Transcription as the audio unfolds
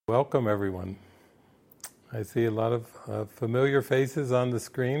Welcome, everyone. I see a lot of familiar faces on the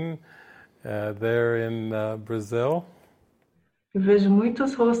screen there in Brazil. Eu vejo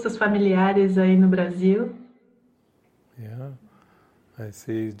muitos rostos familiares aí no Brasil. Yeah. I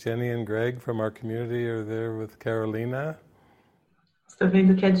see Jenny and Greg from our community are there with Carolina. Estou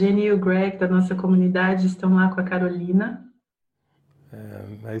vendo que a Jenny e o Greg da nossa comunidade estão lá com a Carolina.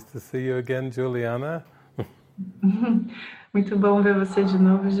 And nice to see you again, Juliana. Muito bom ver você de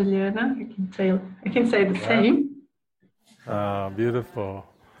novo, Juliana. I can say the same. Beautiful.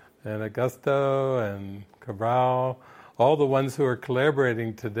 And Augusto and Cabral, all the ones who are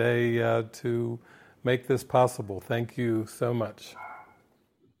collaborating today to make this possible. Thank you so much.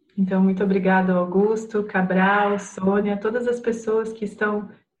 Então, muito obrigado, Augusto, Cabral, Sônia, todas as pessoas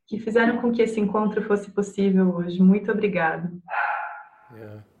que fizeram com que esse encontro fosse possível hoje. Muito obrigado.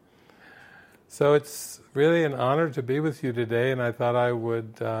 Yeah. So it's really an honor to be with you today, and I thought I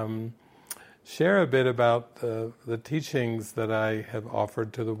would share a bit about the teachings that I have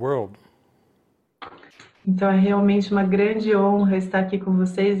offered to the world. Então é realmente uma grande honra estar aqui com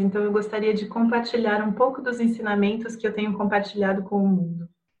vocês, então eu gostaria de compartilhar um pouco dos ensinamentos que eu tenho compartilhado com o mundo.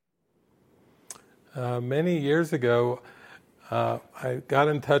 Many years ago, I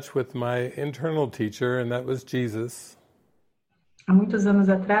got in touch with my internal teacher, and that was Jesus. Há muitos anos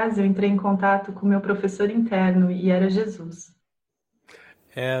atrás, eu entrei em contato com meu professor interno, e era Jesus.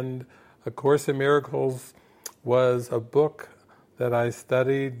 And A Course in Miracles was a book that I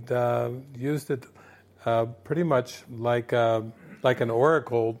studied, used it pretty much like an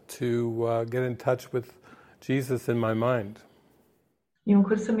oracle to get in touch with Jesus in my mind. E um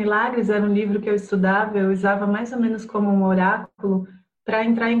Curso Milagres era um livro que eu estudava, eu usava mais ou menos como um oráculo para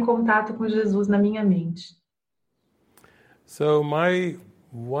entrar em contato com Jesus na minha mente. So my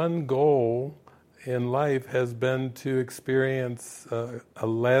one goal in life has been to experience a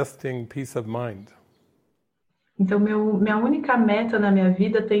lasting peace of mind. Então minha única meta na minha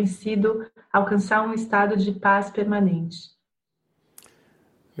vida tem sido alcançar um estado de paz permanente.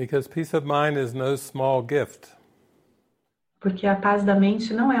 Because peace of mind is no small gift. Porque a paz da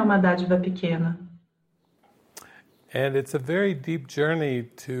mente não é uma dádiva pequena. And it's a very deep journey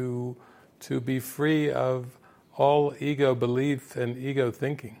to be free of all ego belief and ego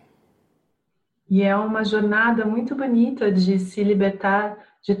thinking. E é uma jornada muito bonita de se libertar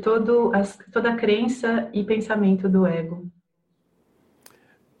de toda a crença e pensamento do ego.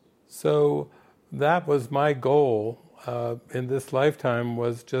 So that was my goal in this lifetime,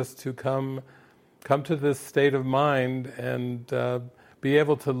 was just to come to this state of mind and be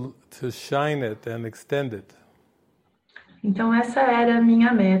able to shine it and extend it. Então essa era a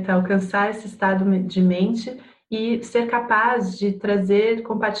minha meta, alcançar esse estado de mente e ser capaz de trazer,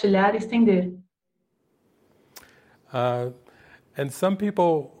 compartilhar e estender. And some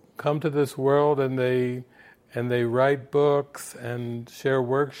people come to this world and they write books and share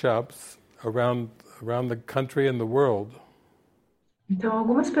workshops around the country and the world. Então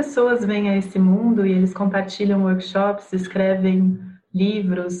algumas pessoas vêm a esse mundo e eles compartilham workshops, escrevem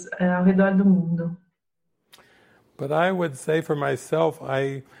livros ao redor do mundo. But I would say for myself,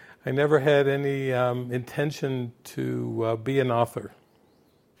 I never had any intention to be an author.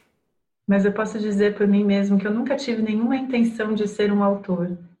 Mas eu posso dizer por mim mesmo que eu nunca tive nenhuma intenção de ser um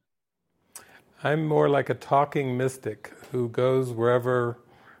autor. I'm more like a talking mystic who goes wherever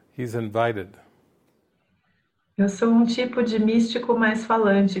he's invited. Eu sou um tipo de místico mais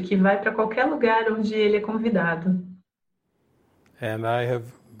falante que vai para qualquer lugar onde ele é convidado. And I have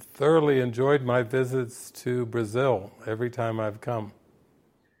thoroughly enjoyed my visits to Brazil every time I've come.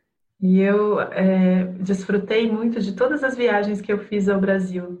 E eu desfrutei muito de todas as viagens que eu fiz ao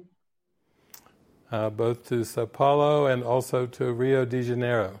Brasil. Both to São Paulo and also to Rio de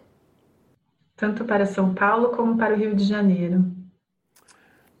Janeiro. Tanto para São Paulo como para o Rio de Janeiro.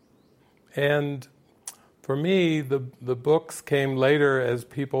 And for me, the books came later as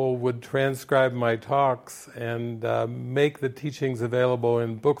people would transcribe my talks and make the teachings available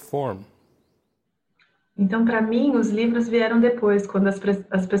in book form. Então, para mim, os livros vieram depois, quando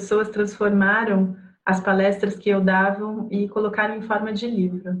as pessoas transformaram as palestras que eu dava e colocaram em forma de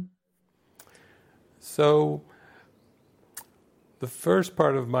livro. So, the first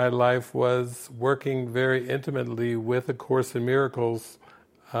part of my life was working very intimately with A Course in Miracles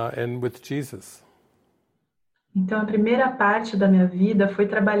and with Jesus. Então, a primeira parte da minha vida foi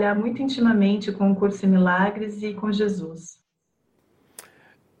trabalhar muito intimamente com o Curso em Milagres e com Jesus.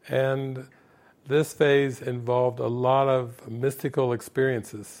 And this phase involved a lot of mystical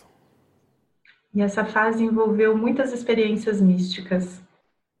experiences. E essa fase envolveu muitas experiências místicas.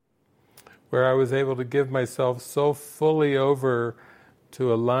 Where I was able to give myself so fully over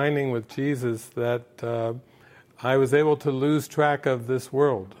to aligning with Jesus that I was able to lose track of this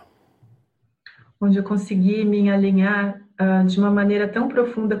world. Onde eu consegui me alinhar de uma maneira tão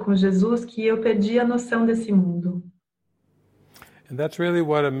profunda com Jesus que eu perdi a noção desse mundo. And that's really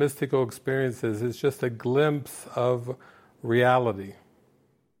what a mystical experience is. It's just a glimpse of reality.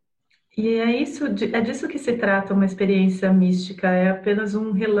 E é disso que se trata uma experiência mística, é apenas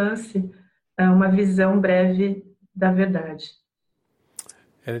um relance, uma visão breve da verdade.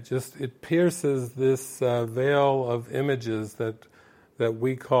 And it pierces this veil of images that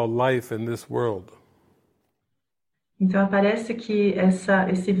we call life in this world. Então parece que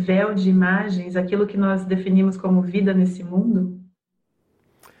esse véu de imagens, aquilo que nós definimos como vida nesse mundo.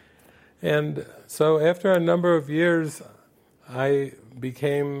 And so after a number of years, I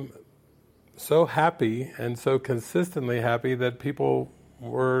became so happy and so consistently happy that people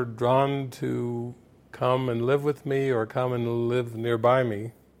were drawn to come and live with me or come and live nearby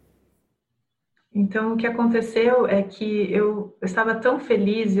me. Então o que aconteceu é que eu estava tão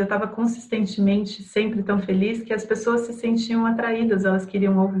feliz e eu estava consistentemente sempre tão feliz que as pessoas se sentiam atraídas, elas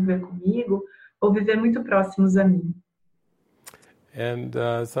queriam ou viver comigo ou viver muito próximos a mim. And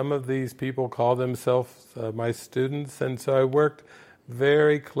some of these people call themselves my students, and so I worked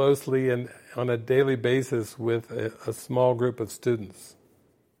very closely and on a daily basis with a small group of students.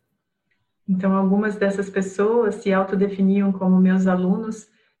 Então algumas dessas pessoas se autodefiniam como meus alunos,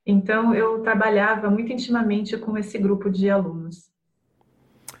 então eu trabalhava muito intimamente com esse grupo de alunos.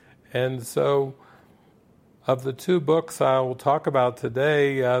 And so of the two books I will talk about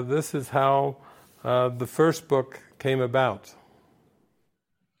today, this is how the first book came about.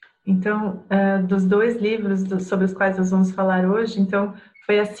 Então, dos dois livros sobre os quais nós vamos falar hoje, então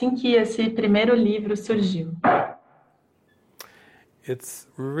foi assim que esse primeiro livro surgiu. It's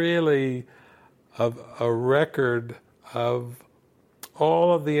really a record of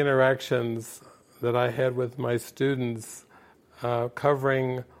all of the interactions that I had with my students,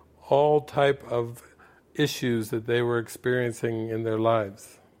 covering all type of issues that they were experiencing in their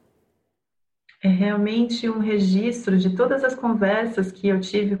lives. É realmente um registro de todas as conversas que eu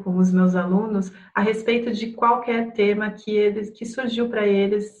tive com os meus alunos a respeito de qualquer tema que surgiu para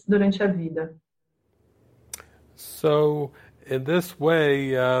eles durante a vida. So, in this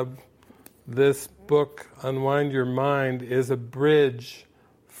way, this book, Unwind Your Mind, is a bridge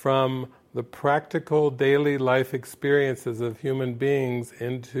from the practical daily life experiences of human beings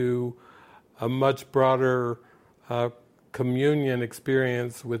into a much broader communion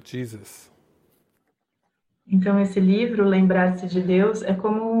experience with Jesus. Então esse livro, Lembrar-se de Deus, é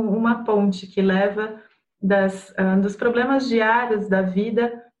como uma ponte que leva dos problemas diários da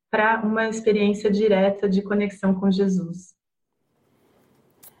vida para uma experiência direta de conexão com Jesus.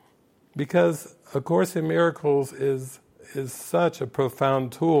 Because A Course in Miracles is such a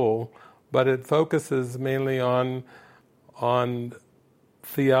profound tool, but it focuses mainly on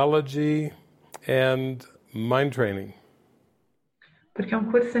theology and mind training. Porque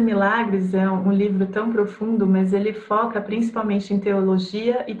Um Curso em Milagres é um livro tão profundo, mas ele foca principalmente em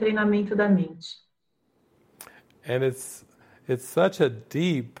teologia e treinamento da mente. And it's such a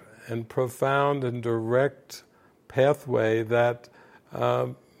deep and profound and direct pathway that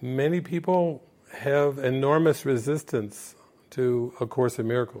many people have enormous resistance to A Course in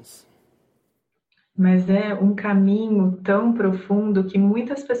Miracles. Mas é um caminho tão profundo que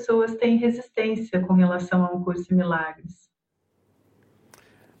muitas pessoas têm resistência com relação a Um Curso em Milagres.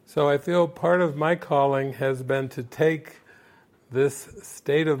 So I feel part of my calling has been to take this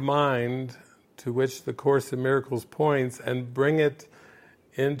state of mind to which the Course in Miracles points and bring it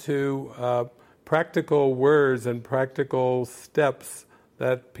into practical words and practical steps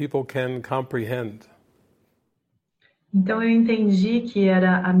that people can comprehend. Então eu entendi que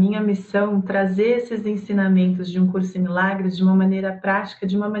era a minha missão trazer esses ensinamentos de Um Curso em Milagres de uma maneira prática,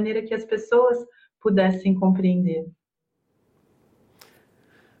 de uma maneira que as pessoas pudessem compreender.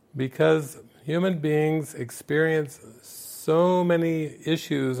 Because human beings experience so many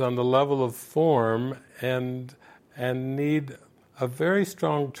issues on the level of form and need a very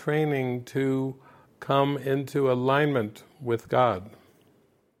strong training to come into alignment with God.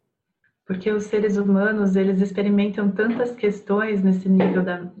 Porque os seres humanos, eles experimentam tantas questões nesse nível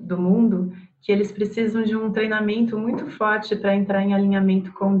do mundo que eles precisam de um treinamento muito forte para entrar em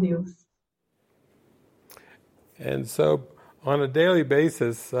alinhamento com Deus. And so on a daily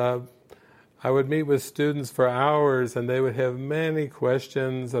basis, I would meet with students for hours, and they would have many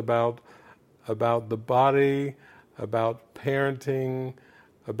questions about the body, about parenting,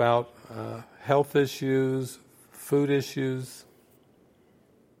 about health issues, food issues.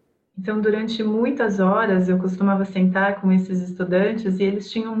 Então, durante muitas horas, eu costumava sentar com esses estudantes e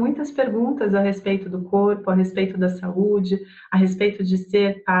eles tinham muitas perguntas a respeito do corpo, a respeito da saúde, a respeito de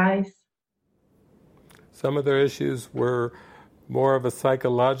ser pais. Some of their issues were more of a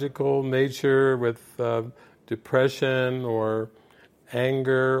psychological nature with depression or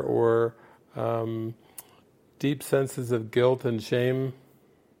anger or deep senses of guilt and shame.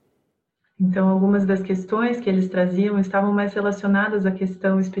 Então, algumas das questões que eles traziam estavam mais relacionadas à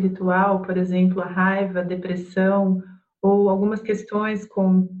questão espiritual, por exemplo, a raiva, a depressão, ou algumas questões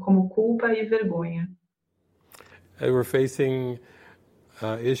como culpa e vergonha. They were facing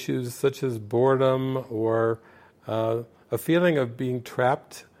issues such as boredom or a feeling of being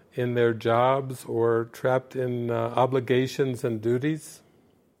trapped in their jobs or trapped in obligations and duties.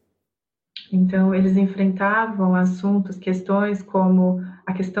 Então, eles enfrentavam assuntos, questões como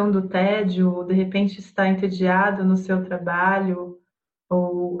a questão do tédio, ou de repente estar entediado no seu trabalho,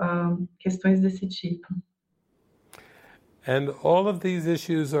 ou questões desse tipo. And all of these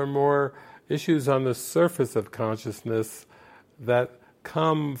issues are more issues on the surface of consciousness that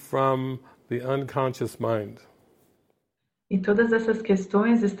come from the unconscious mind. E todas essas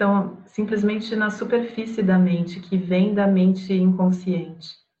questões estão simplesmente na superfície da mente, que vem da mente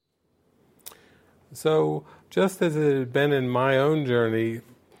inconsciente. So, just as it had been in my own journey,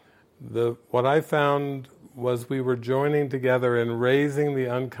 what I found was we were joining together and raising the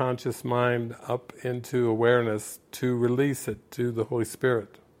unconscious mind up into awareness to release it to the Holy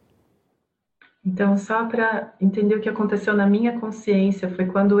Spirit. Então, só para entender o que aconteceu na minha consciência, foi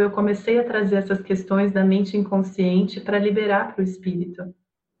quando eu comecei a trazer essas questões da mente inconsciente para liberar para o espírito.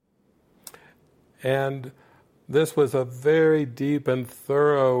 And this was a very deep and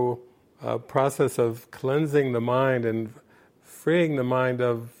thorough process of cleansing the mind and freeing the mind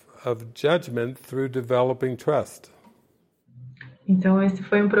of judgment through developing trust. Então, esse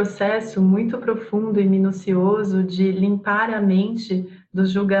foi um processo muito profundo e minucioso de limpar a mente dos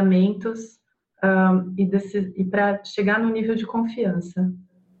julgamentos e para chegar no nível de confiança.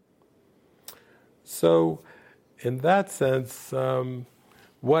 So, in that sense,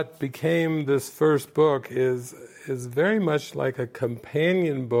 what became this first book is very much like a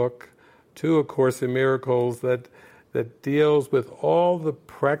companion book to A Course in Miracles that deals with all the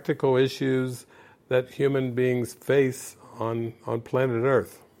practical issues that human beings face on planet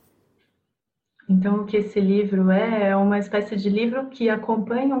Earth. Então, o que esse livro é uma espécie de livro que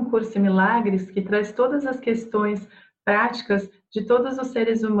acompanha um curso em milagres que traz todas as questões práticas de todos os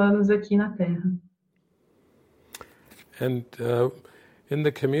seres humanos aqui na Terra. And in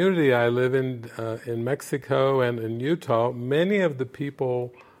the community I live in Mexico and in Utah, many of the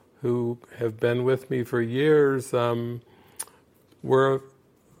people who have been with me for years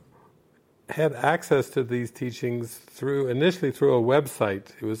had access to these teachings initially through a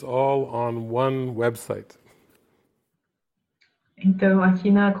website. It was all on one website. Então, aqui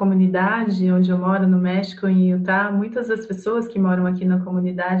na comunidade onde eu moro, no México, em Utah, muitas das pessoas que moram aqui na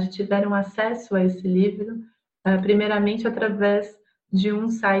comunidade tiveram acesso a esse livro, primeiramente através de um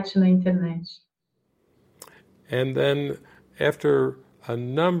site na internet. And then, after a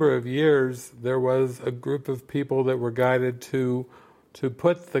number of years, there was a group of people that were guided to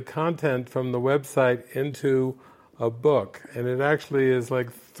put the content from the website into a book. And it actually is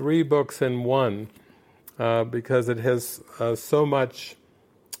like 3 books in one, because it has so much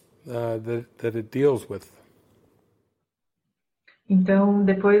that it deals with. Então,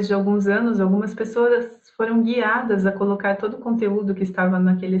 depois de alguns anos, algumas pessoas foram guiadas a colocar todo o conteúdo que estava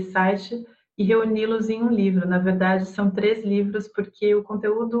naquele site e reuni-los em um livro. Na verdade, são 3 livros, porque o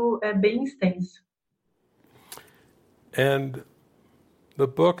conteúdo é bem extenso. And the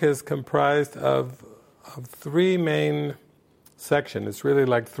book is comprised of 3 main sections. It's really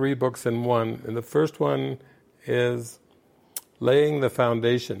like 3 books in one. And the first one is laying the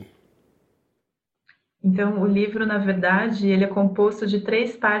foundation. Então, o livro, na verdade, ele é composto de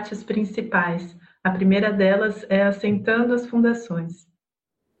 3 partes principais. A primeira delas é assentando as fundações.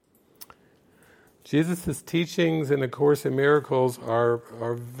 Jesus' teachings in A Course in Miracles are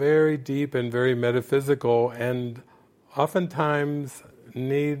very deep and very metaphysical, and oftentimes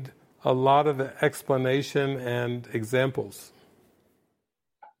need a lot of explanation and examples.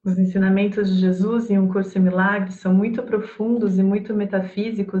 Os ensinamentos de Jesus em Um Curso em Milagres são muito profundos e muito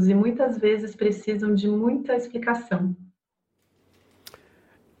metafísicos e muitas vezes precisam de muita explicação.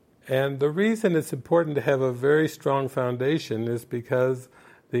 And the reason it's important to have a very strong foundation is because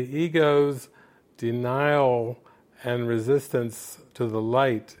the ego's denial and resistance to the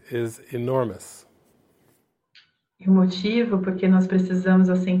light is enormous. E o motivo por que nós precisamos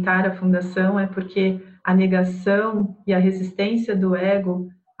assentar a fundação é porque a negação e a resistência do ego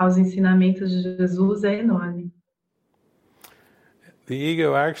aos ensinamentos de Jesus é enorme. The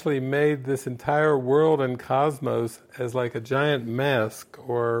ego actually made this entire world and cosmos as like a giant mask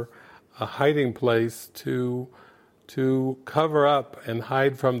or a hiding place to cover up and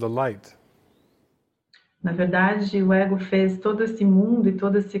hide from the light. Na verdade, o ego fez todo esse mundo e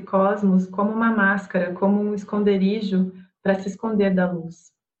todo esse cosmos como uma máscara, como um esconderijo para se esconder da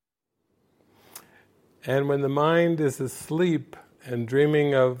luz. And when the mind is asleep and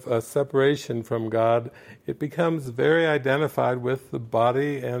dreaming of a separation from God, it becomes very identified with the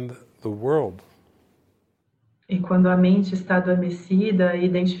body and the world. E quando a mente está adormecida e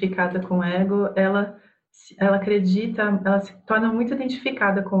identificada com o ego, ela acredita, ela se torna muito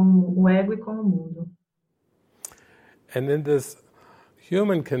identificada com o ego e com o mundo. And in this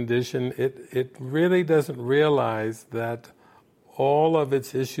human condition, it really doesn't realize that all of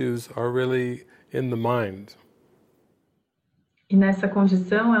its issues are really in the mind. E nessa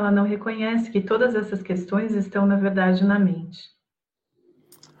condição, ela não reconhece que todas essas questões estão, na verdade, na mente.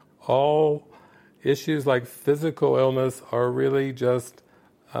 All issues like physical illness are really just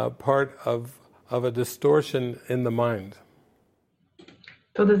part of a distortion in the mind.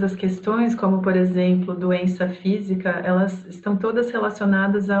 Todas as questões, como por exemplo, doença física, elas estão todas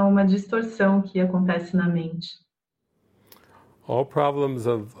relacionadas a uma distorção que acontece na mente. All problems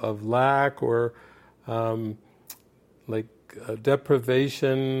of lack or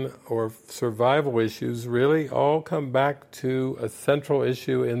deprivation or survival issues really all come back to a central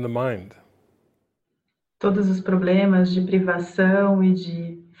issue in the mind. Todos os problemas de privação e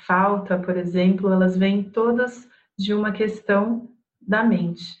de falta, por exemplo, elas vêm todas de uma questão da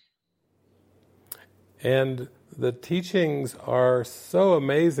mente. And the teachings are so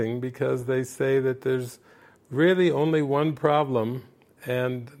amazing because they say that there's really only one problem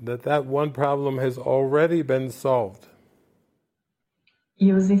and that one problem has already been solved.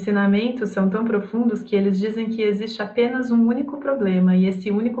 E os ensinamentos são tão profundos que eles dizem que existe apenas um único problema e esse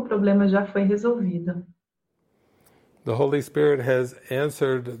único problema já foi resolvido. The Holy Spirit has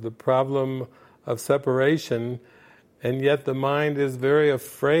answered the problem of separation, and yet the mind is very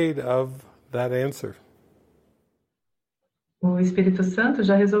afraid of that answer. O Espírito Santo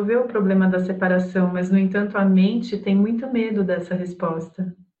já resolveu o problema da separação, mas, no entanto, a mente tem muito medo dessa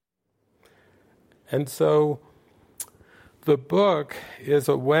resposta. And so, the book is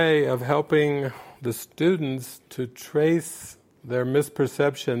a way of helping the students to trace their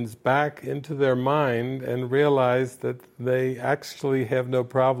misperceptions back into their mind and realize that they actually have no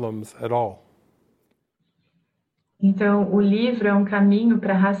problems at all. Então, o livro é um caminho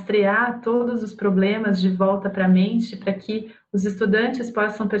para rastrear todos os problemas de volta para a mente, para que os estudantes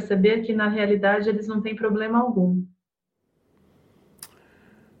possam perceber que, na realidade, eles não têm problema algum.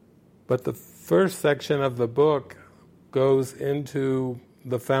 But the first section of the book goes into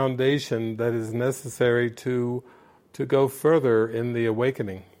the foundation that is necessary to go further in the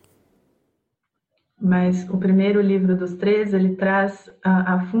awakening. Mas o primeiro livro dos 3, ele traz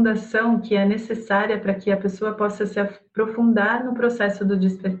a fundação que é necessária para que a pessoa possa se aprofundar no processo do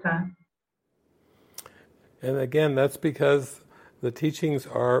despertar. And again, that's because the teachings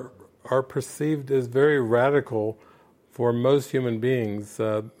are perceived as very radical for most human beings.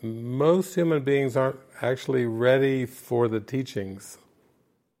 Most human beings aren't actually ready for the teachings.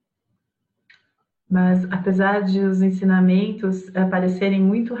 Mas, apesar de os ensinamentos parecerem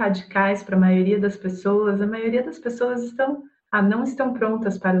muito radicais para a maioria das pessoas não estão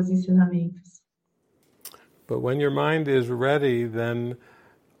prontas para os ensinamentos. But when your mind is ready, then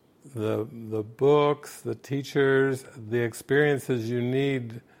the books, the teachers, the experiences you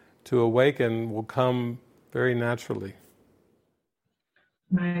need to awaken will come very naturally.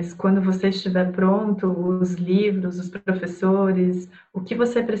 Mas quando você estiver pronto, os livros, os professores, o que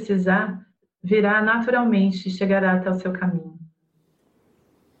você precisar, virá naturalmente e chegará até o seu caminho.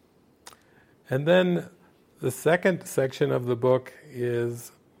 And then the second section of the book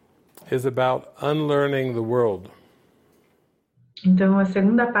is about unlearning the world. Então, a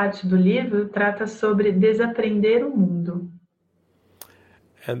segunda parte do livro trata sobre desaprender o mundo.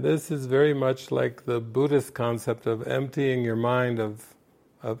 And this is very much like the Buddhist concept of emptying your mind of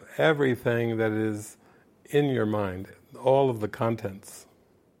everything that is in your mind, all of the contents.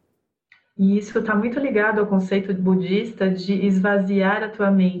 E isso está muito ligado ao conceito budista de esvaziar a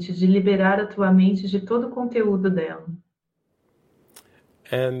tua mente, de liberar a tua mente de todo o conteúdo dela.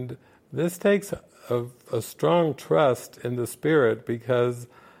 And this takes a strong trust in the spirit because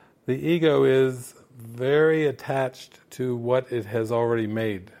the ego is very attached to what it has already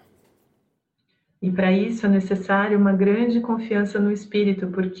made. E para isso é necessário uma grande confiança no espírito,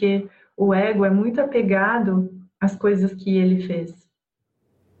 porque o ego é muito apegado às coisas que ele fez.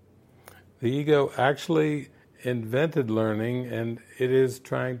 The ego actually invented learning, and it is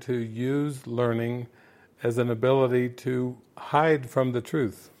trying to use learning as an ability to hide from the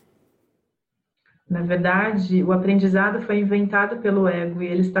truth. Na verdade, o aprendizado foi inventado pelo ego e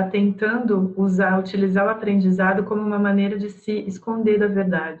ele está tentando utilizar o aprendizado como uma maneira de se esconder da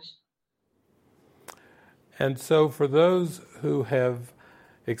verdade. And so for those who have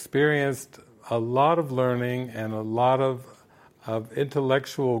experienced a lot of learning and a lot of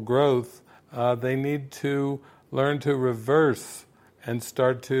intellectual growth, they need to learn to reverse and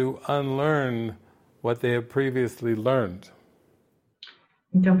start to unlearn what they have previously learned.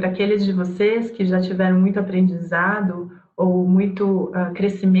 Então, para aqueles de vocês que já tiveram muito aprendizado ou muito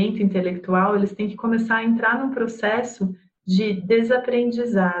crescimento intelectual, eles têm que começar a entrar num processo de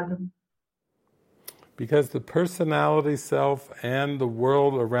desaprendizado. Because the personality self and the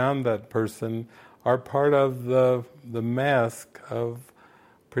world around that person are part of the mask of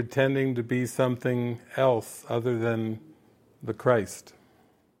pretending to be something else other than the Christ.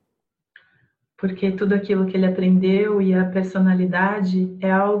 Porque tudo aquilo que ele aprendeu e a personalidade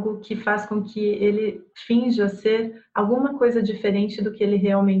é algo que faz com que ele finja ser alguma coisa diferente do que ele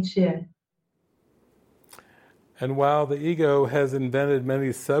realmente é. And while the ego has invented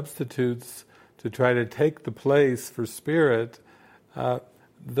many substitutes to try to take the place for spirit,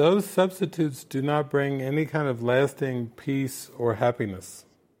 those substitutes do not bring any kind of lasting peace or happiness.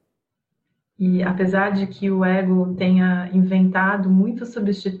 E apesar de que o ego tenha inventado muitos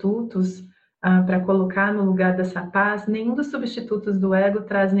substitutos para colocar no lugar dessa paz, nenhum dos substitutos do ego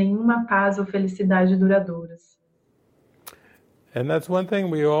traz nenhuma paz ou felicidade duradouras. And that's one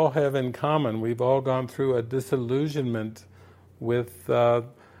thing we all have in common. We've all gone through a disillusionment with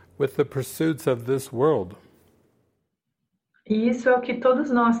the pursuits of this world. E isso é o que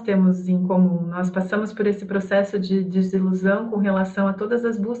todos nós temos em comum. Nós passamos por esse processo de desilusão com relação a todas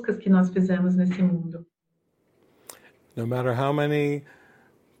as buscas que nós fizemos nesse mundo. No matter how many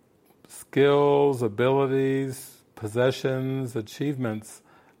skills, abilities, possessions, achievements,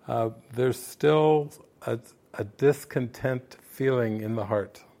 there's still a discontent feeling in the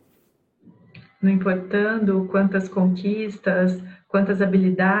heart. Não importando quantas conquistas, quantas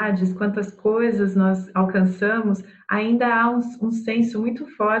habilidades, quantas coisas nós alcançamos, ainda há um senso muito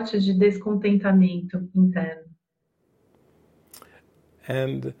forte de descontentamento interno.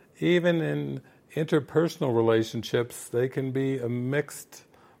 And even in interpersonal relationships, they can be a mixed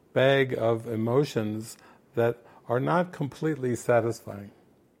bag of emotions that are not completely satisfying.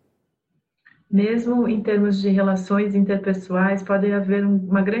 Mesmo em termos de relações interpessoais, pode haver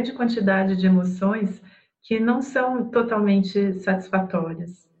uma grande quantidade de emoções que não são totalmente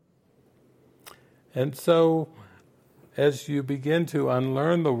satisfatórias. And so, as you begin to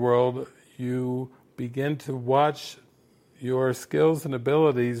unlearn the world, you begin to watch your skills and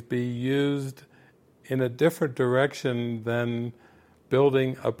abilities be used in a different direction than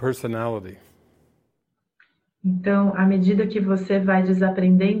building a personality. Então, à medida que você vai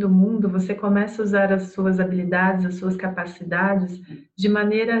desaprendendo o mundo, você começa a usar as suas habilidades, as suas capacidades, de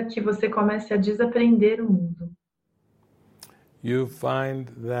maneira que você comece a desaprender o mundo. You find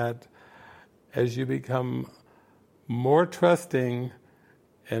that as you become more trusting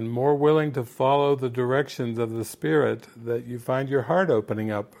and more willing to follow the directions of the Spirit, that you find your heart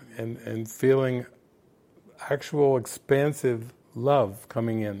opening up and feeling actual expansive love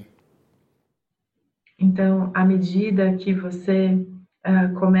coming in. Então, à medida que você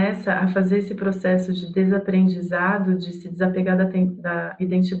começa a fazer esse processo de desaprendizado, de se desapegar da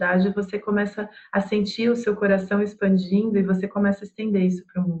identidade, você começa a sentir o seu coração expandindo e você começa a estender isso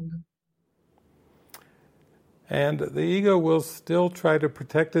para o mundo. And the ego will still try to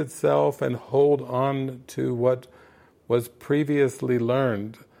protect itself and hold on to what was previously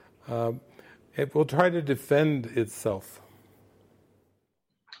learned. It will try to defend itself.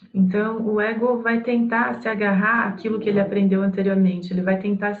 Então, o ego vai tentar se agarrar àquilo que ele aprendeu anteriormente, ele vai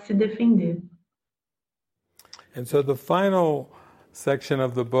tentar se defender. And so the final section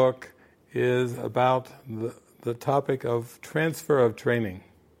of the book is about the topic of transfer of training.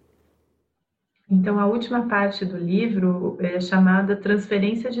 Então, a última parte do livro é chamada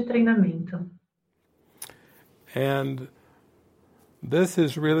Transferência de Treinamento. And this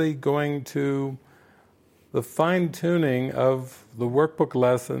is really going to the fine-tuning of the workbook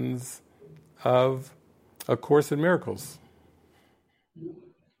lessons of A Course in Miracles.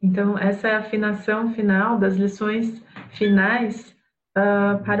 Então, essa é a afinação final das lições finais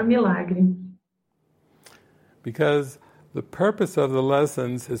para o milagre. Because the purpose of the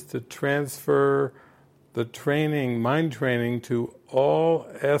lessons is to transfer the training, mind training, to all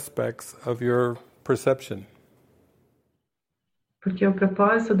aspects of your perception. Porque o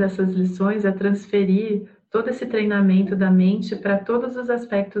propósito dessas lições é transferir todo esse treinamento da mente para todos os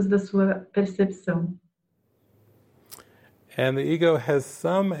aspectos da sua percepção. And the ego has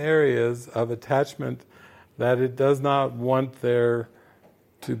some areas of attachment that it does not want there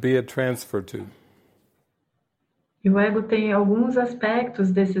to be a transfer to. E o ego tem alguns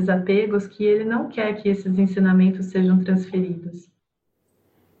aspectos desses apegos que ele não quer que esses ensinamentos sejam transferidos.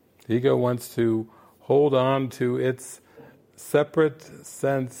 The ego wants to hold on to its separate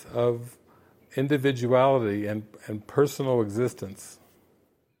sense of individuality and personal existence.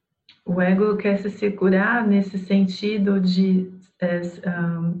 O ego quer se segurar nesse sentido de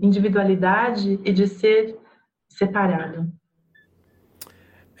individualidade e de ser separado.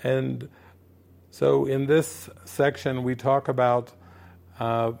 And so in this section we talk about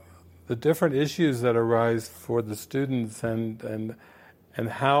the different issues that arise for the students and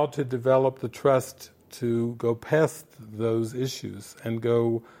how to develop the trust to go past those issues and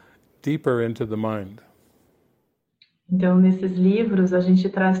go deeper into the mind. Então, nesses livros, a gente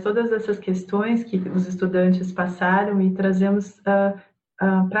traz todas essas questões que os estudantes passaram e trazemos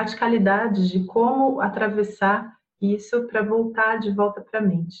praticalidades de como atravessar isso para voltar de volta para a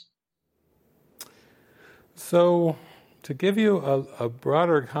mente. So, to give you a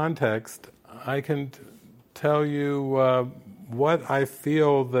broader context, I can tell you what I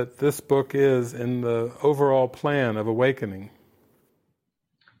feel that this book is in the overall plan of awakening.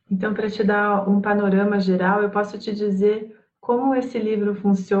 Então, para te dar um panorama geral, eu posso te dizer como esse livro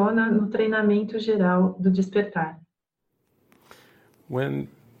funciona no treinamento geral do despertar. When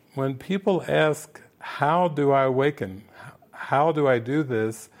people ask, how do I awaken? How do I do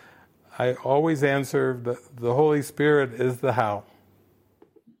this? I always answer that the Holy Spirit is the how.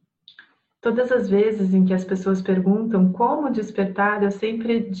 Todas as vezes em que as pessoas perguntam como despertar, eu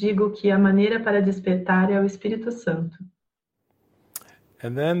sempre digo que a maneira para despertar é o Espírito Santo.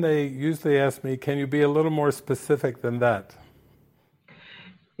 And then they usually ask me, can you be a little more specific than that?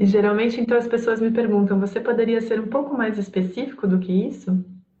 E geralmente, então, as pessoas me perguntam, você poderia ser um pouco mais específico do que isso?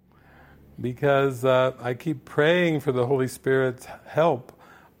 Because I keep praying for the Holy Spirit's help,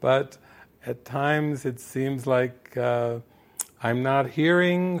 but at times it seems like I'm not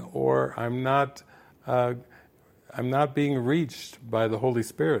hearing or I'm not being reached by the Holy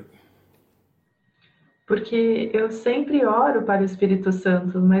Spirit. Porque eu sempre oro para o Espírito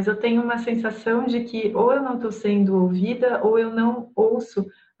Santo, mas eu tenho uma sensação de que ou eu não estou sendo ouvida ou eu não ouço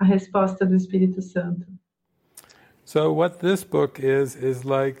a resposta do Espírito Santo. So what this book is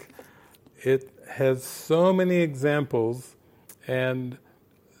like, it has so many examples and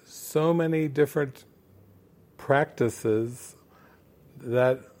so many different practices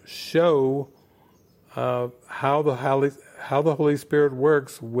that show how the Holy Spirit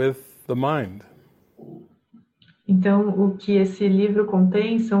works with the mind. Então, o que esse livro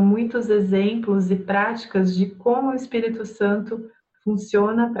contém são muitos exemplos e práticas de como o Espírito Santo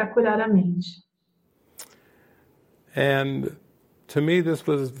funciona para curar a mente. And to me, this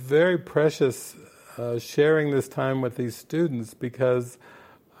was very precious sharing this time with these students because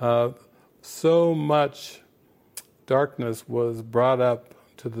so much darkness was brought up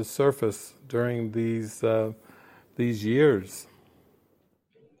to the surface during these years.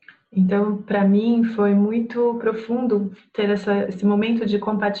 Então, para mim, foi muito profundo ter esse momento de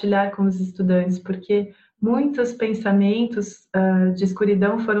compartilhar com os estudantes, porque muitos pensamentos de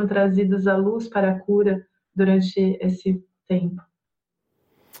escuridão foram trazidos à luz para a cura durante esse tempo.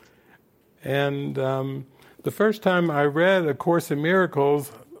 And the first time I read A Course in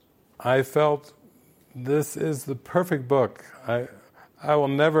Miracles, I felt this is the perfect book. I will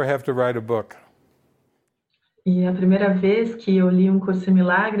never have to write a book. E a primeira vez que eu li Curso em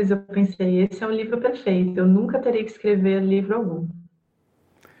Milagres, eu pensei, esse é um livro perfeito, eu nunca terei que escrever livro algum.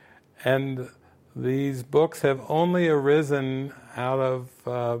 And these books have only arisen out of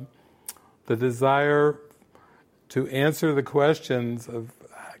the desire to answer the questions of,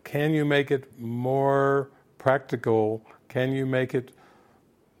 can you make it more practical? Can you make it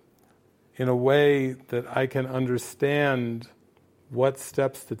in a way that I can understand what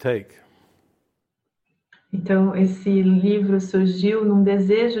steps to take? Então, esse livro surgiu num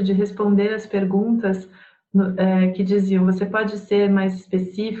desejo de responder as perguntas que diziam, você pode ser mais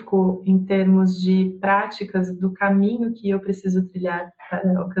específico em termos de práticas do caminho que eu preciso trilhar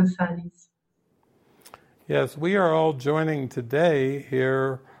para alcançar isso? Yes, we are all joining today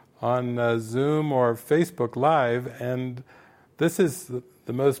here on Zoom or Facebook Live, and this is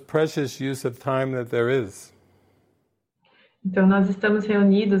the most precious use of time that there is. Então, nós estamos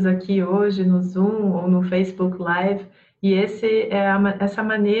reunidos aqui hoje no Zoom ou no Facebook Live, e essa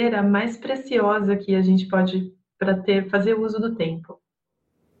maneira mais preciosa que a gente pode fazer uso do tempo.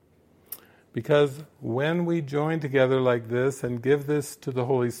 Because when we join together like this and give this to the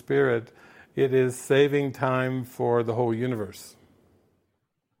Holy Spirit, it is saving time for the whole universe.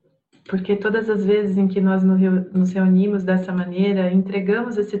 Porque todas as vezes em que nós nos reunimos dessa maneira,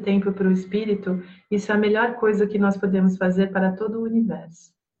 entregamos esse tempo para o Espírito, isso é a melhor coisa que nós podemos fazer para todo o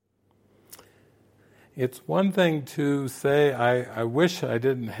universo. It's one thing to say, I wish I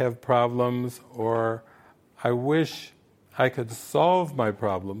didn't have problems, or I wish I could solve my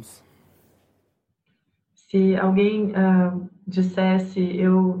problems. Se alguém dissesse,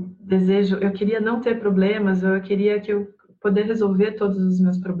 eu queria não ter problemas, ou eu queria que eu poder resolver todos os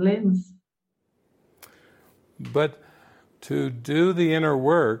meus problemas. But to do the inner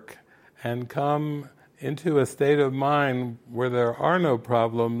work and come into a state of mind where there are no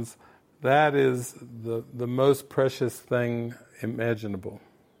problems, that is the most precious thing imaginable.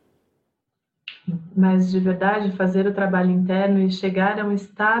 Mas de verdade, fazer o trabalho interno e chegar a um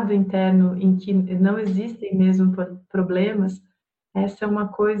estado interno em que não existem mesmo problemas, essa é uma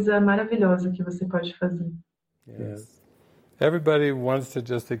coisa maravilhosa que você pode fazer. Yes. Everybody wants to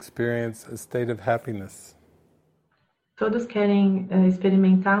just experience a state of happiness. Todos querem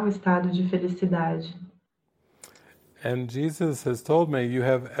experimentar um estado de felicidade. And Jesus has told me you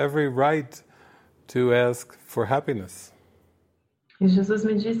have every right to ask for happiness. E Jesus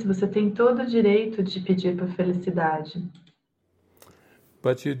me disse, você tem todo o direito de pedir por felicidade.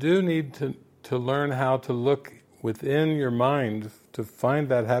 But you do need to learn how to look within your mind to find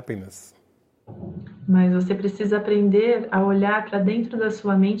that happiness. Mas você precisa aprender a olhar para dentro da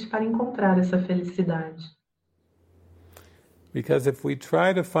sua mente para encontrar essa felicidade. Because if we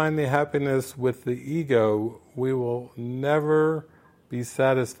try to find the happiness with the ego, we will never be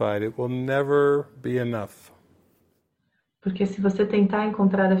satisfied. It will never be enough. Porque se você tentar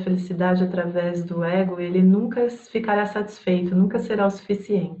encontrar a felicidade através do ego, ele nunca ficará satisfeito, nunca será o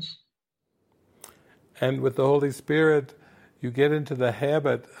suficiente. And with the Holy Spirit, you get into the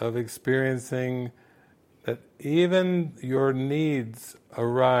habit of experiencing that even your needs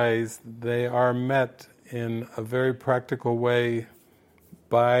arise, they are met in a very practical way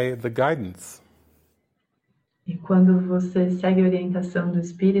by the guidance. E quando você segue a orientação do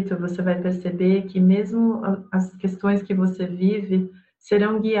Espírito, você vai perceber que mesmo as questões que você vive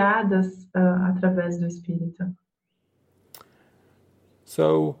serão guiadas através do Espírito.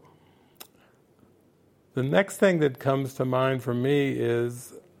 So, the next thing that comes to mind for me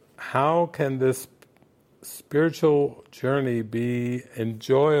is how can this spiritual journey be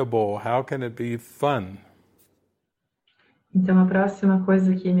enjoyable? How can it be fun? Então, a próxima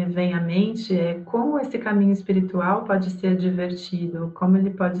coisa que me vem à mente é como esse caminho espiritual pode ser divertido, como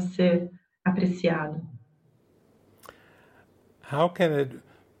ele pode ser apreciado. How can it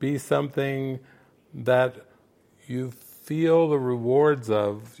be something that you feel the rewards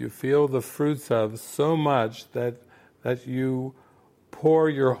of, you feel the fruits of so much that you pour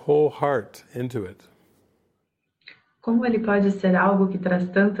your whole heart into it? Como ele pode ser algo que traz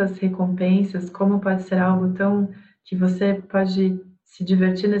tantas recompensas, como pode ser algo tão que você pode se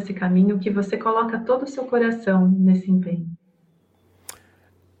divertir nesse caminho, que você coloca todo o seu coração nesse empenho.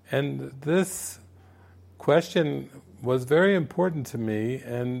 And this question was very important to me,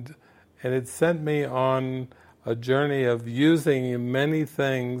 and it sent me on a journey of using many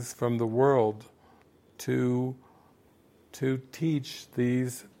things from the world to teach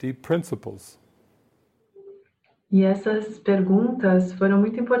these deep principles. E essas perguntas foram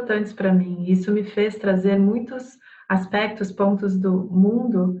muito importantes para mim. Isso me fez trazer muitos aspectos, pontos do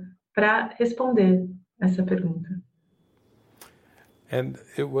mundo para responder essa pergunta. And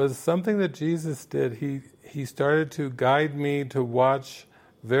it was something that Jesus did. He started to guide me to watch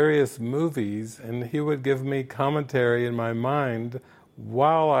various movies, and he would give me commentary in my mind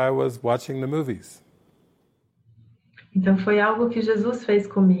while I was watching the movies. Então foi algo que Jesus fez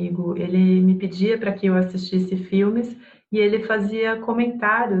comigo. Ele me pedia para que eu assistisse filmes e ele fazia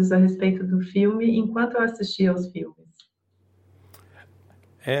comentários a respeito do filme enquanto eu assistia aos filmes.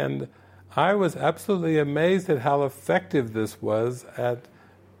 And I was absolutely amazed at how effective this was at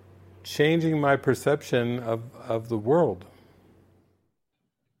changing my perception of the world.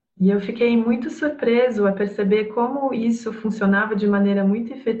 E eu fiquei muito surpreso a perceber como isso funcionava de maneira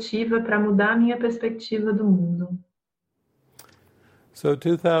muito efetiva para mudar a minha perspectiva do mundo. So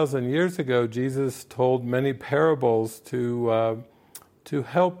 2,000 years ago, Jesus told many parables to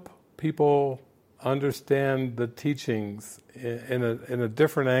help people understand the teachings in a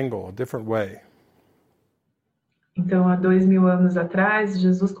different angle, a different way. Então, há 2.000 anos atrás,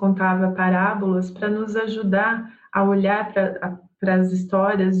 Jesus contava parábolas para nos ajudar a olhar para para as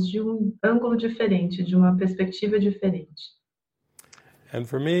histórias de um ângulo diferente, de uma perspectiva diferente. And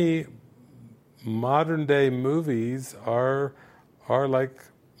for me, modern day movies are like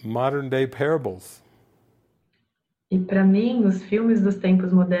modern day parables. E para mim, os filmes dos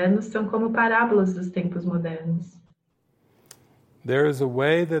tempos modernos são como parábolas dos tempos modernos. There is a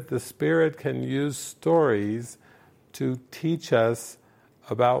way that the Spirit can use stories to teach us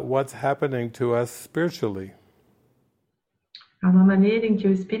about what's happening to us spiritually. Há uma maneira em que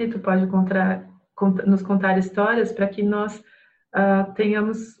o Espírito pode nos contar histórias para que nós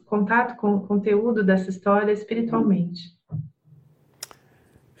tenhamos contato com o conteúdo dessa história espiritualmente.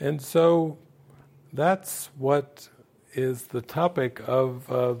 And so that's what is the topic of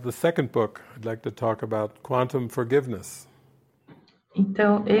the second book I'd like to talk about, quantum forgiveness.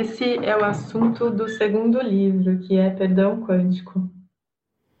 Então, esse é o assunto do segundo livro, que é Perdão Quântico.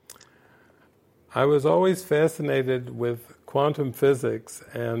 I was always fascinated with quantum physics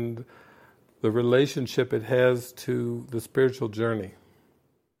and the relationship it has to the spiritual journey.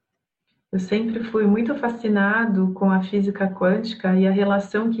 Eu sempre fui muito fascinado com a física quântica e a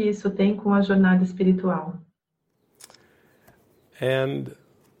relação que isso tem com a jornada espiritual. And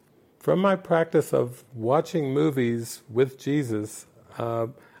from my practice of watching movies with Jesus,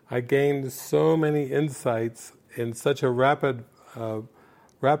 I gained so many insights in such a rapid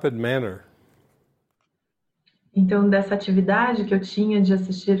manner. Então, dessa atividade que eu tinha de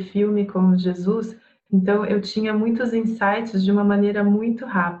assistir filme com Jesus, então eu tinha muitos insights de uma maneira muito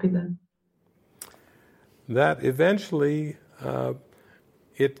rápida. That eventually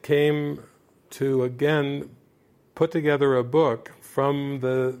it came to again put together a book from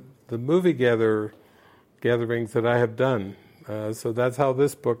the movie gatherings that I have done. So that's how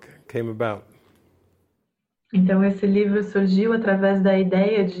this book came about. Então esse livro surgiu através da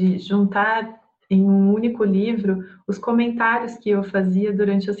ideia de juntar em um único livro os comentários que eu fazia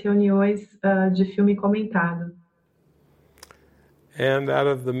durante as reuniões de filme comentado. And out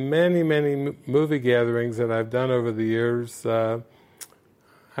of the many movie gatherings that I've done over the years,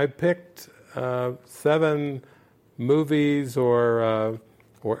 I picked 7 movies or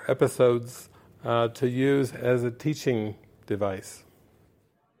episodes to use as a teaching device.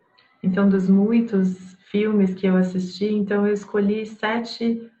 Então, dos muitos filmes que eu assisti, então eu escolhi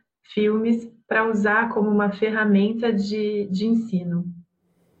 7 filmes para usar como uma ferramenta de ensino.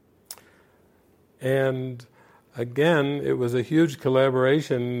 And again, it was a huge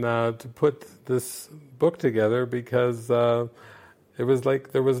collaboration to put this book together because it was like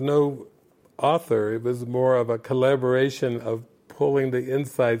there was no author. It was more of a collaboration of pulling the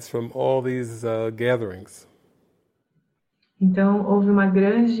insights from all these gatherings. Então, houve uma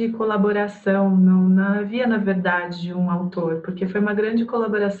grande colaboração, não havia, na verdade, um autor, porque foi uma grande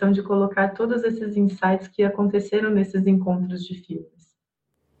colaboração de colocar todos esses insights que aconteceram nesses encontros de filmes.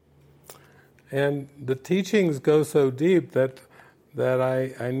 And the teachings go so deep that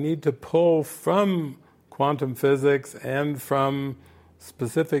I need to pull from quantum physics and from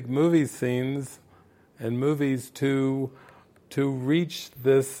specific movie scenes and movies to reach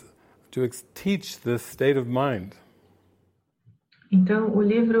this, to teach this state of mind. Então, o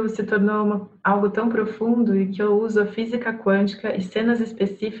livro se tornou algo tão profundo e que eu uso a física quântica e cenas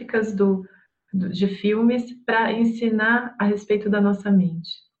específicas de filmes para ensinar a respeito da nossa mente.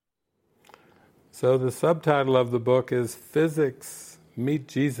 So the subtitle of the book is Physics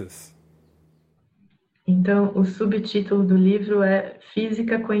Meet Jesus. Então, o subtítulo do livro é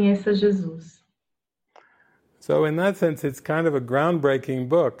Física Conheça Jesus. So in that sense, it's kind of a groundbreaking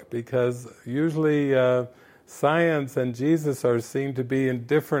book because usually science and Jesus are seen to be in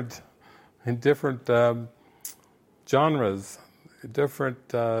different genres,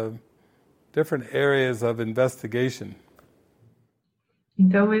 different areas of investigation.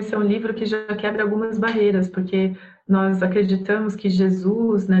 Então, esse é um livro que já quebra algumas barreiras, porque nós acreditamos que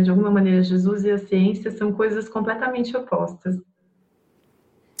Jesus, de alguma maneira, Jesus e a ciência são coisas completamente opostas.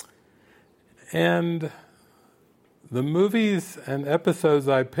 And the movies and episodes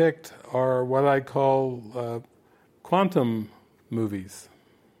I picked are what I call quantum movies.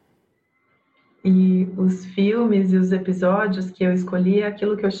 E os filmes e os episódios que eu escolhi é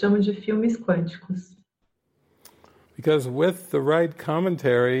aquilo que eu chamo de filmes quânticos. Because with the right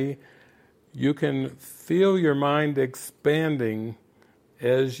commentary, you can feel your mind expanding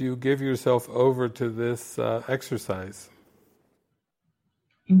as you give yourself over to this exercise.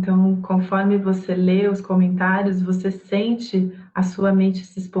 Então, conforme você lê os comentários, você sente a sua mente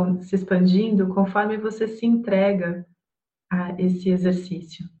se expandindo conforme você se entrega a esse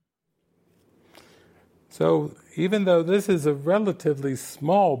exercício. So, even though this is a relatively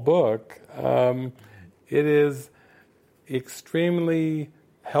small book, it extremely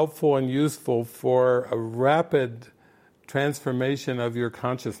helpful and useful for a rapid transformation of your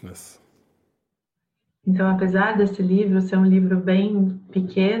consciousness. Então, apesar desse livro ser um livro bem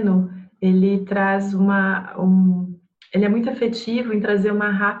pequeno, ele traz ele é muito efetivo em trazer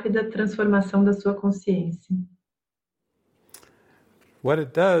uma rápida transformação da sua consciência. What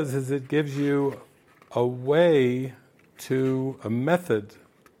it does is it gives you a method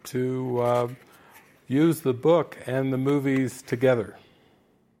to use the book and the movies together.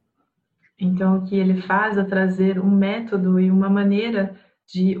 Então, o que ele faz é trazer um método e uma maneira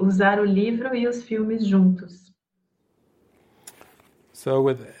de usar o livro e os filmes juntos. So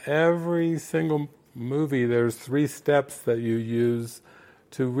with every single movie, there's 3 steps that you use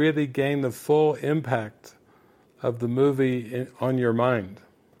to really gain the full impact of the movie on your mind.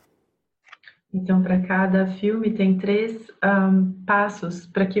 Então, para cada filme tem 3 passos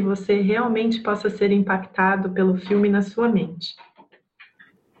para que você realmente possa ser impactado pelo filme na sua mente.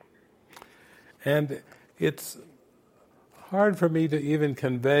 And it's hard for me to even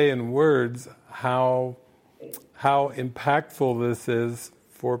convey in words how impactful this is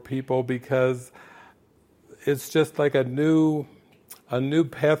for people, because it's just like a new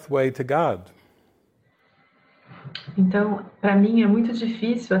pathway to God. Então, para mim é muito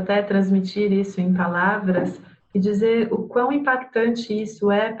difícil até transmitir isso em palavras e dizer o quão impactante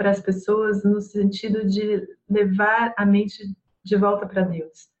isso é para as pessoas no sentido de levar a mente de volta para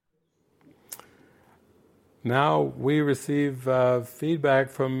Deus. Now we receive feedback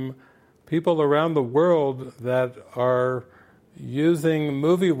from people around the world that are using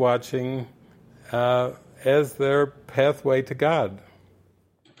movie watching as their pathway to God.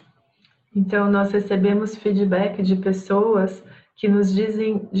 Então, nós recebemos feedback de pessoas que nos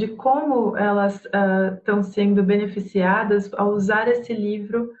dizem de como elas estão sendo beneficiadas ao usar esse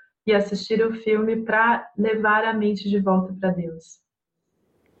livro e assistir o filme para levar a mente de volta para Deus.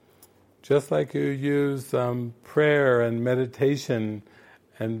 Just like you use prayer and meditation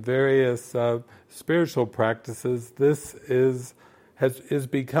and various spiritual practices, this is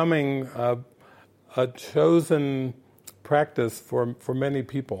becoming a chosen practice for many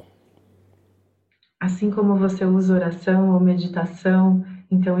people. Assim como você usa oração ou meditação,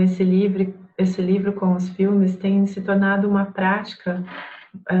 então esse livro com os filmes tem se tornado uma prática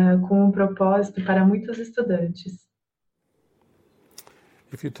com um propósito para muitos estudantes.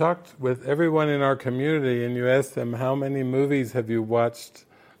 If you talked with everyone in our community and you asked them how many movies have you watched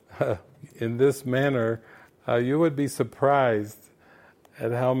in this manner, you would be surprised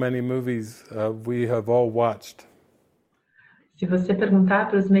at how many movies we have all watched. Se você perguntar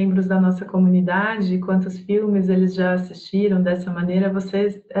para os membros da nossa comunidade quantos filmes eles já assistiram dessa maneira,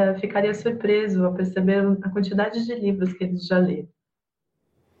 você ficaria surpreso ao perceber a quantidade de livros que eles já leram.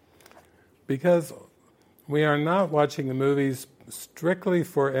 Because we are not watching the movies strictly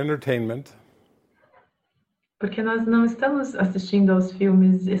for entertainment. Porque nós não estamos assistindo aos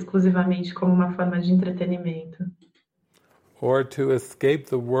filmes exclusivamente como uma forma de entretenimento. Or to escape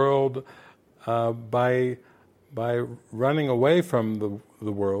the world by running away from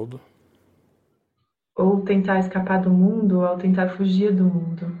the world. Ou tentar escapar do mundo, ou tentar fugir do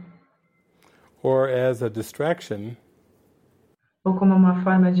mundo. Or as a distraction. Ou como uma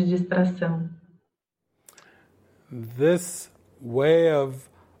forma de distração. This way of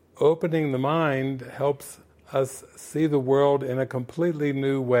opening the mind helps us see the world in a completely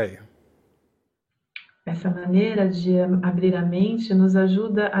new way. Essa maneira de abrir a mente nos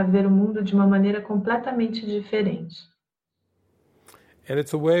ajuda a ver o mundo de uma maneira completamente diferente. And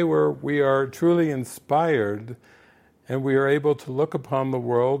it's a way where we are truly inspired and we are able to look upon the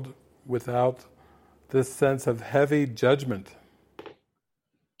world without this sense of heavy judgment.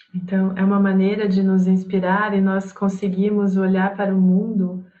 Então, é uma maneira de nos inspirar e nós conseguimos olhar para o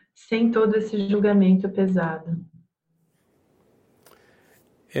mundo sem todo esse julgamento pesado.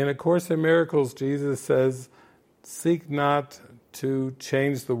 In A Course in Miracles, Jesus says, "Seek not to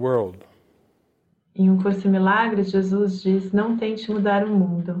change the world." Em Um Curso em Milagres, Jesus diz, não tente mudar o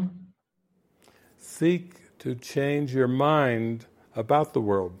mundo. Seek to change your mind about the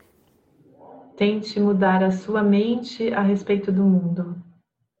world. Tente mudar a sua mente a respeito do mundo.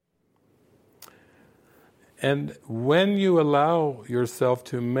 And when you allow yourself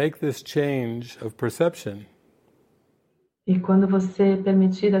to make this change of perception, e quando você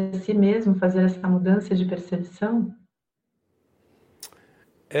permitir a si mesmo fazer essa mudança de percepção,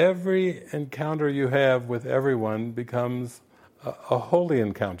 every encounter you have with everyone becomes a holy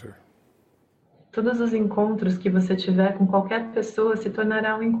encounter. Todos os encontros que você tiver com qualquer pessoa se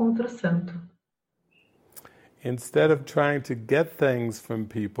tornará um encontro santo. Instead of trying to get things from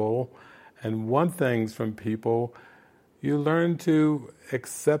people and want things from people, you learn to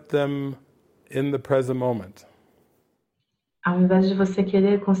accept them in the present moment. Ao invés de você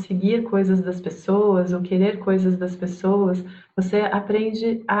querer conseguir coisas das pessoas ou querer coisas das pessoas, você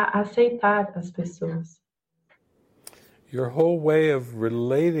aprende a aceitar as pessoas. Your whole way of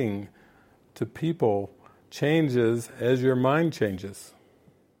relating to people changes as your mind changes.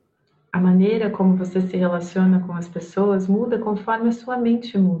 A maneira como você se relaciona com as pessoas muda conforme a sua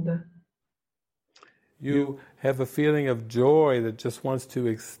mente muda. You have a feeling of joy that just wants to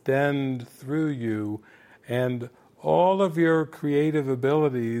extend through you, and all of your creative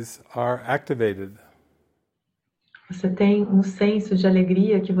abilities are activated. Você tem um senso de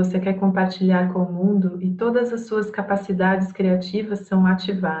alegria que você quer compartilhar com o mundo e todas as suas capacidades criativas são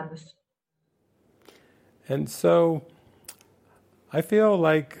ativadas. And so, I feel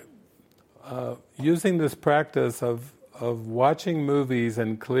like using this practice of watching movies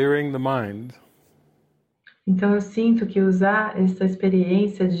and clearing the mind Então eu sinto que usar essa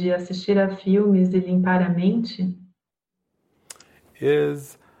experiência de assistir a filmes e limpar a mente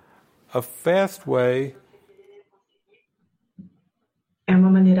is a fast way é uma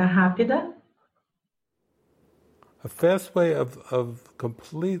maneira rápida, of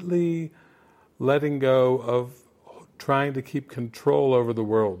completely letting go of trying to keep control over the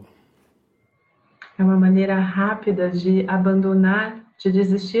world. é uma maneira rápida de abandonar, de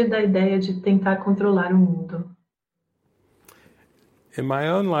desistir da ideia de tentar controlar o mundo. In my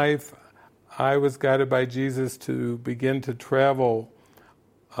own life, I was guided by Jesus to begin to travel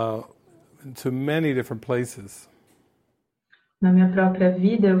to many different places. Na minha própria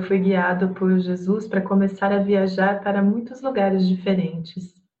vida, eu fui guiado por Jesus para começar a viajar para muitos lugares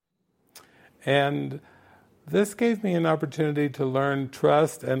diferentes. And this gave me an opportunity to learn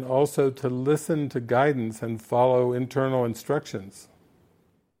trust and also to listen to guidance and follow internal instructions.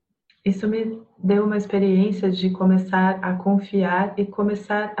 Isso me deu uma experiência de começar a confiar e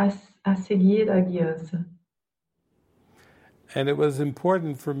começar a seguir a guiança. And it was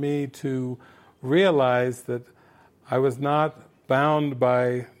important for me to realize that I was not bound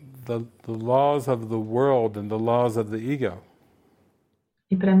by the laws of the world and the laws of the ego.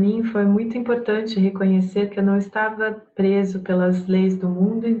 E para mim foi muito importante reconhecer que eu não estava preso pelas leis do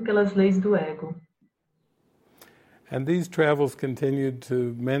mundo e pelas leis do ego. And these travels continued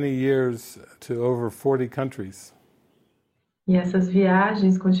to many years to over 40 countries. E essas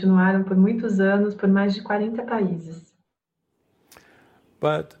viagens continuaram por muitos anos, por mais de 40 países.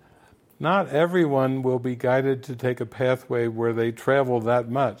 But not everyone will be guided to take a pathway where they travel that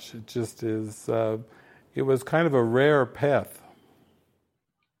much. It just is, it was kind of a rare path.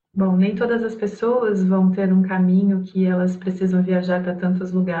 Bom, nem todas as pessoas vão ter um caminho que elas precisam viajar para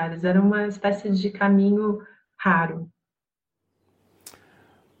tantos lugares. Era uma espécie de caminho raro.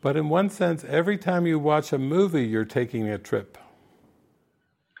 But in one sense, every time you watch a movie, you're taking a trip.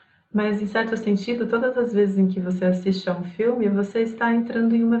 Mas, em certo sentido, todas as vezes em que você assiste a um filme, você está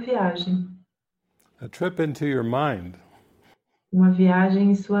entrando em uma viagem. A trip into your mind. Uma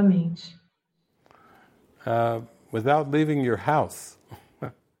viagem em sua mente. Without leaving your house.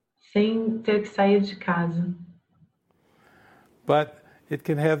 Sem ter que sair de casa. But it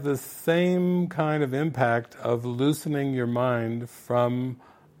can have the same kind of impact of loosening your mind from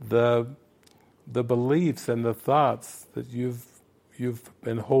the beliefs and the thoughts that you've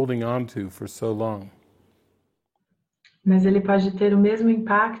been holding on to for so long. Mas ele pode ter o mesmo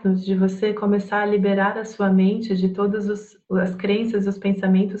impacto de você começar a liberar a sua mente de todas as crenças e os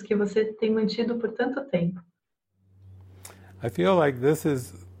pensamentos que você tem mantido por tanto tempo. I feel like this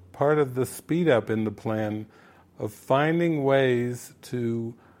is part of the speed up in the plan of finding ways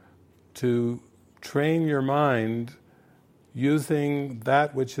to train your mind using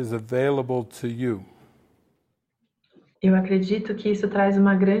that which is available to you. Eu acredito que isso traz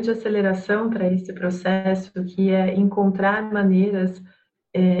uma grande aceleração para esse processo, que é encontrar maneiras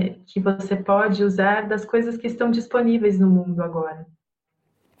que você pode usar das coisas que estão disponíveis no mundo agora.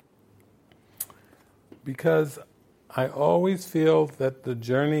 Because I always feel that the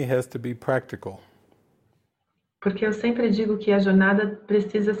journey has to be practical. Porque eu sempre digo que a jornada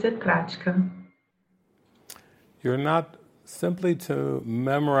precisa ser prática. You're not simply to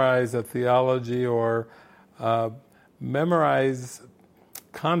memorize a theology or memorize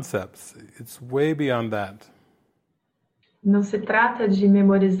concepts. It's way beyond that. Não se trata de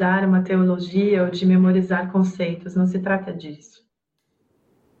memorizar uma teologia ou de memorizar conceitos, não se trata disso.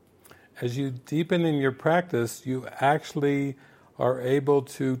 As you deepen in your practice, you actually are able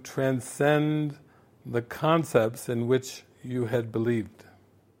to transcend the concepts in which you had believed.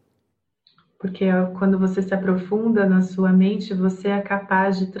 Porque quando você se aprofunda na sua mente, você é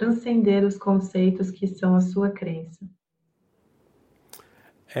capaz de transcender os conceitos que são a sua crença.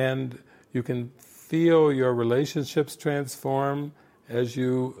 And you can feel your relationships transform as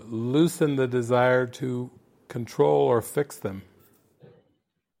you loosen the desire to control or fix them.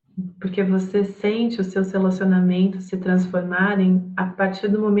 Porque você sente os seus relacionamentos se transformarem a partir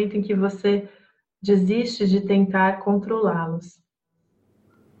do momento em que você desiste de tentar controlá-los.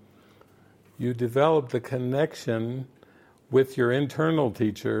 You develop the connection with your internal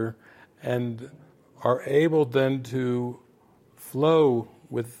teacher and are able then to flow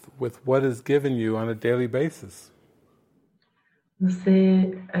with what is given you on a daily basis.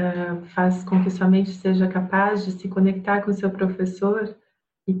 Você faz com que sua mente seja capaz de se conectar com seu professor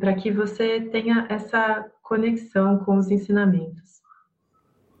e para que você tenha essa conexão com os ensinamentos.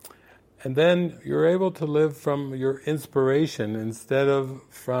 And then you're able to live from your inspiration instead of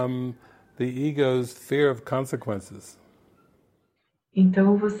from the ego's fear of consequences.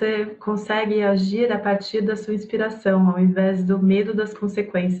 Então você consegue agir a partir da sua inspiração, ao invés do medo das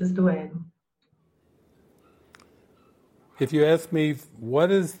consequências do ego. If you ask me,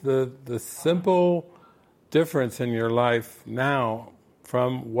 what is the simple difference in your life now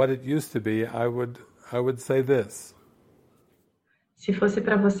from what it used to be, I would say this. Se fosse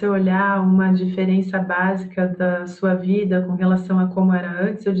para você olhar uma diferença básica da sua vida com relação a como era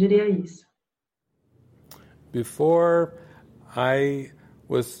antes, eu diria isso. Before, I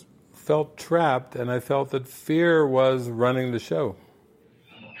felt trapped and I felt that fear was running the show.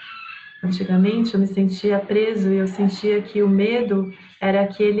 Antigamente eu me sentia preso e eu sentia que o medo era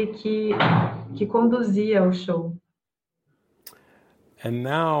aquele que conduzia ao show. And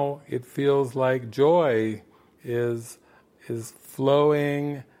now it feels like joy is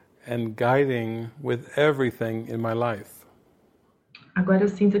flowing and guiding with everything in my life. Agora eu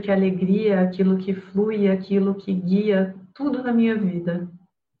sinto que a alegria é aquilo que flui, aquilo que guia tudo na minha vida.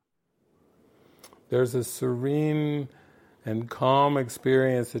 There's a serene and calm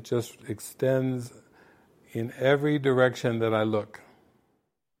experience that just extends in every direction that I look.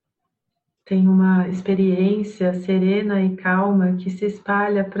 Tem uma experiência serena e calma que se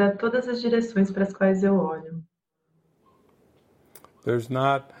espalha para todas as direções para as quais eu olho. There's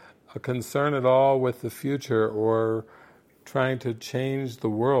not a concern at all with the future or trying to change the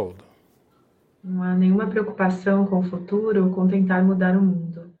world. Não há nenhuma preocupação com o futuro ou com tentar mudar o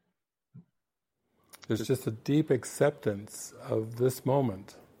mundo. There's just a deep acceptance of this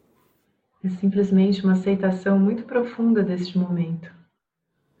moment. É simplesmente uma aceitação muito profunda deste momento.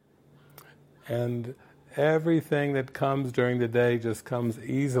 And everything that comes during the day just comes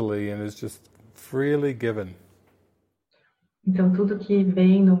easily and is just freely given. Então tudo que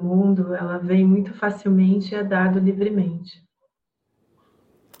vem no mundo, ela vem muito facilmente e é dado livremente.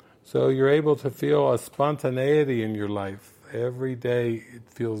 So you're able to feel a spontaneity in your life. Every day it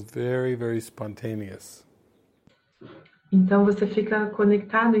feels very, very spontaneous. Então você fica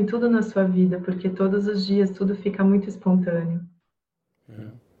conectado em tudo na sua vida, porque todos os dias tudo fica muito espontâneo.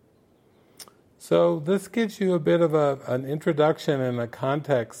 Yeah. So this gives you a bit of an introduction and a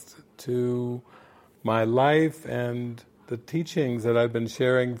context to my life and the teachings that I've been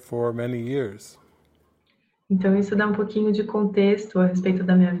sharing for many years. Então isso dá um pouquinho de contexto a respeito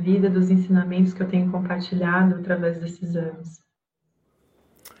da minha vida, dos ensinamentos que eu tenho compartilhado através desses anos.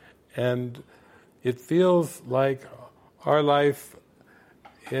 And it feels like our life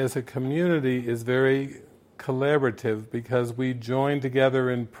as a community is very collaborative because we join together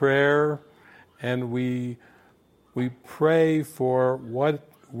in prayer and we pray for what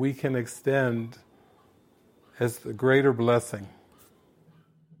we can extend as the greater blessing.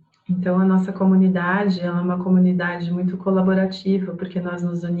 Então a nossa comunidade, ela é uma comunidade muito colaborativa, porque nós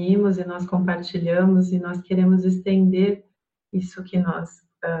nos unimos e nós compartilhamos e nós queremos estender isso que nós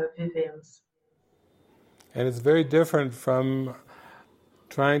vivemos. And it's very different from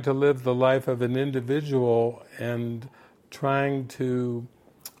trying to live the life of an individual and trying to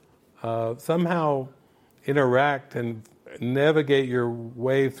somehow interact and navigate your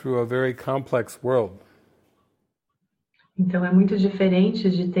way through a very complex world. Então é muito diferente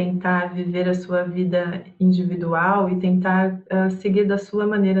de tentar viver a sua vida individual e tentar seguir da sua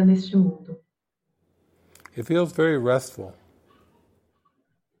maneira neste mundo. It feels very restful.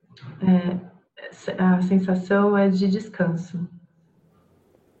 A sensação é de descanso.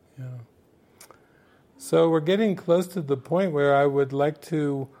 Yeah. So we're getting close to the point where I would like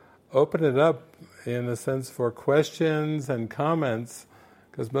to open it up in a sense for questions and comments,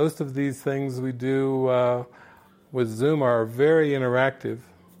 because most of these things we do with Zoom are very interactive.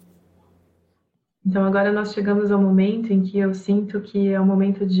 Então agora nós chegamos ao momento em que eu sinto que é o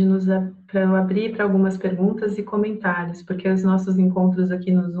momento de para eu abrir para algumas perguntas e comentários, porque os nossos encontros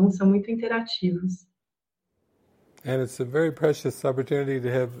aqui no Zoom são muito interativos. And it's a very precious opportunity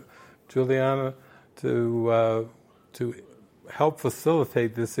to have Juliana to help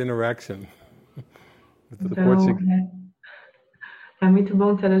facilitate this interaction with the Então, Portuguese. é muito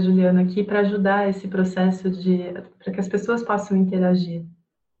bom ter a Juliana aqui para ajudar esse processo para que as pessoas possam interagir.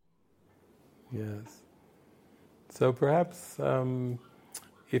 Yes. So perhaps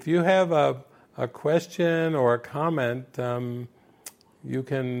if you have a question or a comment, you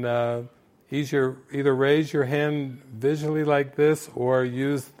can either raise your hand visually like this or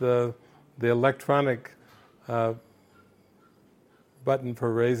use the electronic button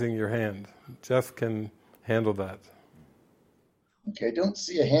for raising your hand. Jeff can handle that. Okay, I don't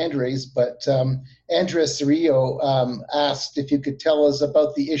see a hand raised, but Andrea Cirillo asked if you could tell us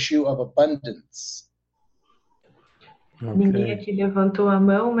about the issue of abundance. Okay. Ninguém aqui levantou a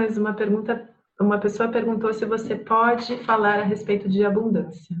mão, mas uma pessoa perguntou se você pode falar a respeito de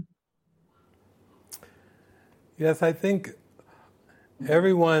abundância. Yes, I think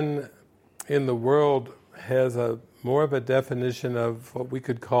everyone in the world has more of a definition of what we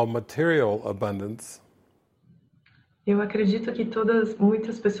could call material abundance. Eu acredito que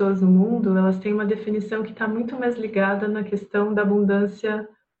muitas pessoas no mundo, elas têm uma definição que está muito mais ligada na questão da abundância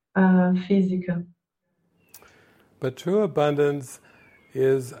física. But true abundance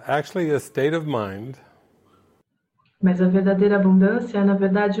is actually a state of mind. Mas a verdadeira abundância é, na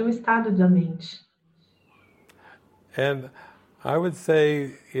verdade, um estado da mente. And I would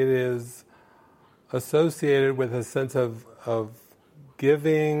say it is associated with a sense of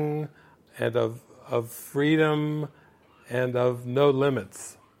giving and of freedom and of no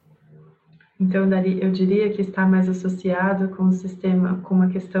limits. Então, eu diria que está mais associado com o sistema, com uma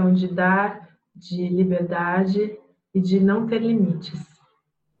questão de dar, de liberdade e de não ter limites.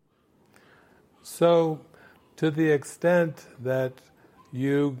 So, to the extent that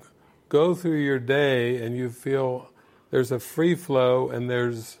you go through your day and you feel there's a free flow and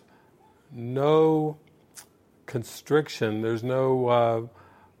there's no constriction, there's no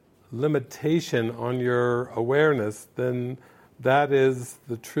limitation on your awareness, then that is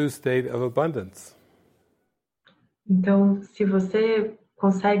the true state of abundance. Então, se você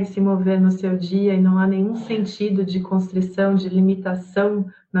consegue se mover no seu dia e não há nenhum sentido de constrição, de limitação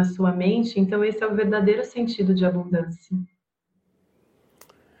na sua mente, então esse é o verdadeiro sentido de abundância.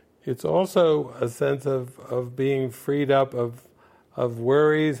 It's also a sense of being freed up of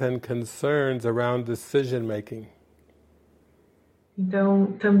worries and concerns around decision making.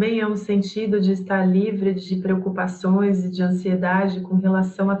 Então, também é um sentido de estar livre de preocupações e de ansiedade com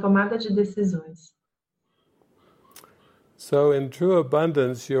relação à tomada de decisões. So in true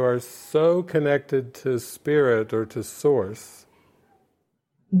abundance, you are so connected to spirit or to source.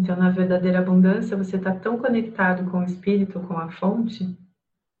 Então, na verdadeira abundância, você está tão conectado com o espírito, com a fonte,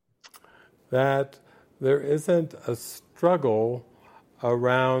 that there isn't a struggle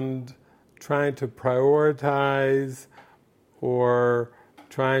around trying to prioritize or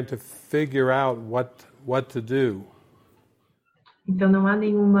trying to figure out what to do. Então não há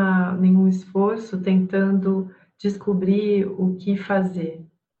nenhum esforço tentando descobrir o que fazer.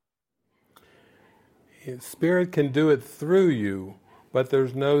 Spirit can do it through you, but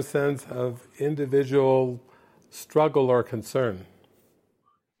there's no sense of individual struggle or concern.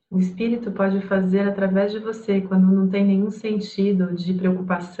 O espírito pode fazer através de você quando não tem nenhum sentido de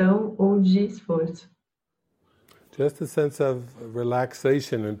preocupação ou de esforço. Just a sense of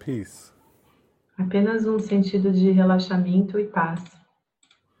relaxation and peace. Apenas um sentido de relaxamento e paz.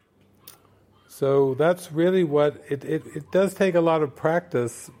 So that's really what it does take a lot of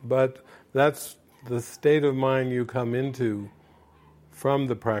practice, but that's the state of mind you come into from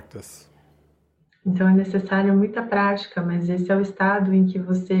the practice. Então é necessário muita prática, mas esse é o estado em que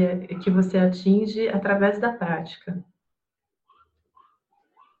você atinge através da prática.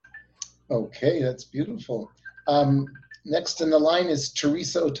 Okay, that's beautiful. Next in the line is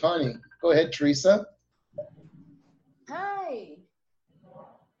Teresa Otani. Go ahead, Teresa. Hi.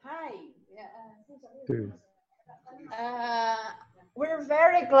 We're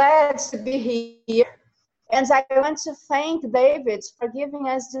very glad to be here. And I want to thank David for giving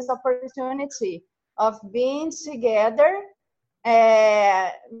us this opportunity of being together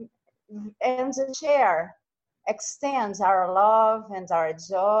and to share, extend our love and our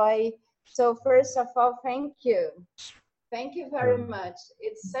joy. So first of all, thank you. Thank you very much.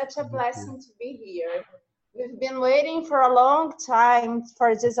 It's such a blessing to be here. We've been waiting for a long time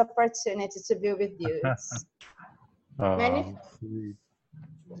for this opportunity to be with you. Thank you.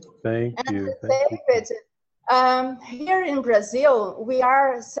 David, here in Brazil, we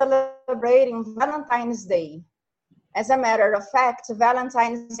are celebrating Valentine's Day. As a matter of fact,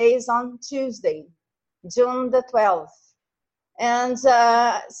 Valentine's Day is on Tuesday. June the 12th. And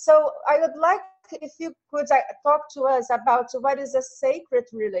so I would like if you could talk to us about what is a sacred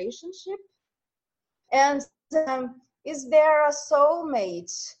relationship, and is there a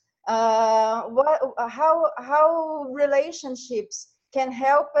soulmate? How relationships can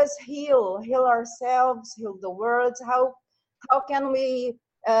help us heal ourselves, heal the world? How can we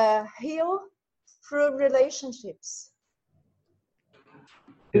heal through relationships?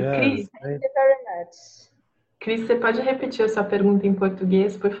 Yes. Thank you very much. Cris, você pode repetir a sua pergunta em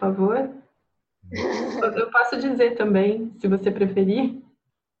português, por favor? Eu posso dizer também, se você preferir.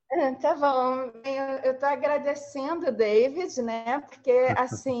 Tá bom. Eu estou agradecendo, David, né? Porque,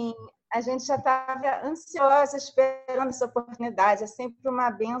 assim, a gente já estava ansiosa esperando essa oportunidade. É sempre uma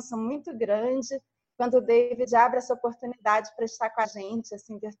bênção muito grande quando o David abre essa oportunidade para estar com a gente,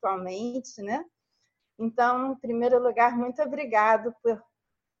 assim, virtualmente, né? Então, em primeiro lugar, muito obrigado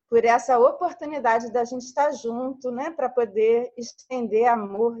por essa oportunidade da gente estar junto, né? Para poder estender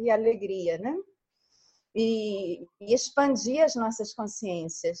amor e alegria, né? E expandir as nossas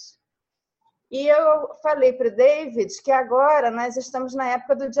consciências. E eu falei para o David que agora nós estamos na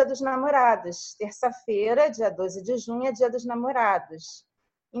época do Dia dos Namorados. Terça-feira, dia 12 de junho, é Dia dos Namorados.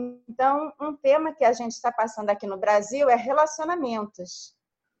 Então, um tema que a gente está passando aqui no Brasil é relacionamentos.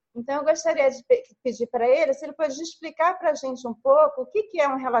 Então, eu gostaria de pedir para ele se ele pode explicar para a gente um pouco o que é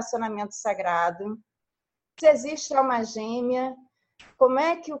um relacionamento sagrado, se existe alma gêmea, como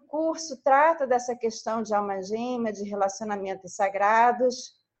é que o curso trata dessa questão de alma gêmea, de relacionamentos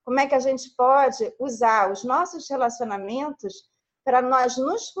sagrados, como é que a gente pode usar os nossos relacionamentos para nós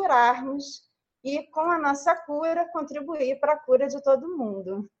nos curarmos e, com a nossa cura, contribuir para a cura de todo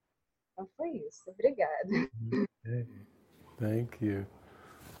mundo. Então, foi isso. Obrigada. Okay. Thank you.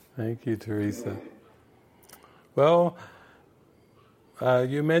 Thank you, Teresa. Well,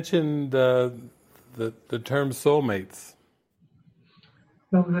 you mentioned the term soulmates.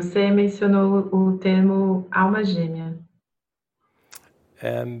 Bom, você mencionou o termo alma gêmea.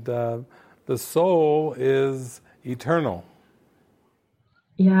 And the soul is eternal.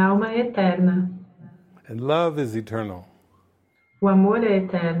 E a alma é eterna. And love is eternal. O amor é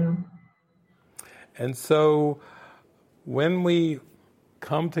eterno. And so when we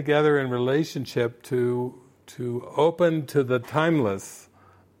come together in relationship to open to the timeless,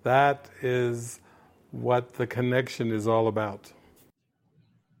 that is what the connection is all about.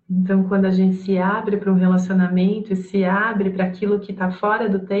 Então, quando a gente se abre para um relacionamento e se abre para aquilo que está fora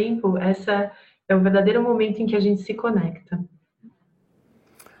do tempo, essa é o verdadeiro momento em que a gente se conecta.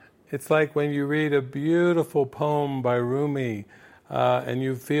 It's like when you read a beautiful poem by Rumi and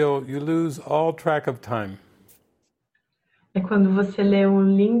you feel you lose all track of time. É quando você lê um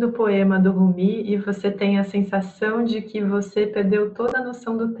lindo poema do Rumi e você tem a sensação de que você perdeu toda a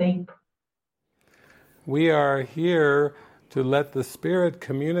noção do tempo. We are here to let the Spirit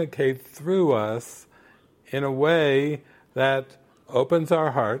communicate through us in a way that opens our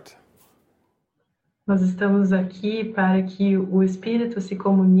heart. Nós estamos aqui para que o Espírito se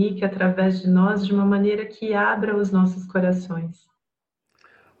comunique através de nós de uma maneira que abra os nossos corações.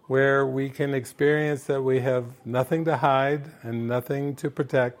 Where we can experience that we have nothing to hide and nothing to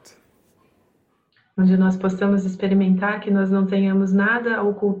protect. Onde nós possamos experimentar que nós não tenhamos nada a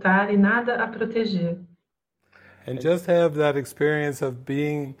ocultar e nada a proteger. And just have that experience of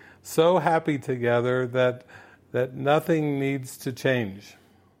being so happy together that nothing needs to change.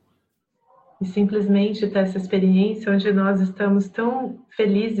 E simplesmente ter essa experiência onde nós estamos tão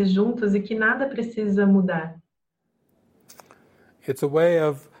felizes juntos e que nada precisa mudar. It's a way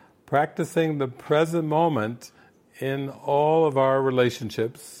of practicing the present moment in all of our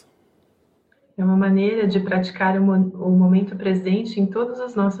relationships. É uma maneira de praticar o momento presente em todos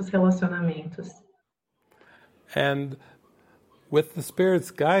os nossos relacionamentos. And with the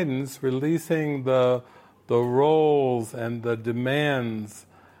Spirit's guidance, releasing the roles and the demands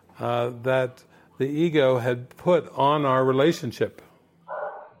that the ego had put on our relationship.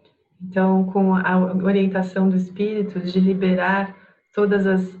 Então, com a orientação do Espírito de liberar todas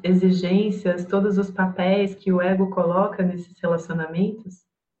as exigências, todos os papéis que o ego coloca nesses relacionamentos.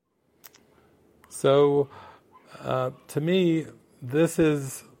 So, to me, this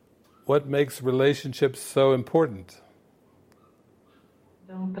is what makes relationships so important.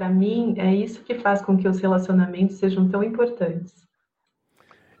 Então, para mim, é isso que faz com que os relacionamentos sejam tão importantes.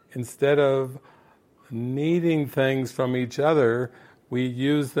 Instead of needing things from each other, we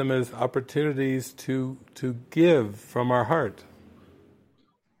use them as opportunities to give from our heart.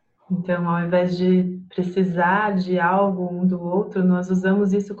 Então, ao invés de precisar de algo um do outro, nós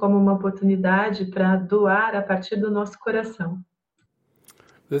usamos isso como uma oportunidade para doar a partir do nosso coração.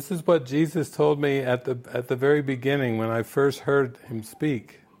 This is what Jesus told me at the very beginning when I first heard him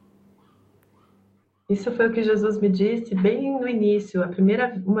speak. Isso foi o que Jesus me disse bem no início,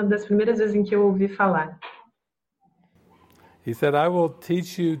 uma das primeiras vezes em que eu ouvi falar. He said, I will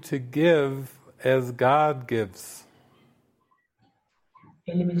teach you to give as God gives.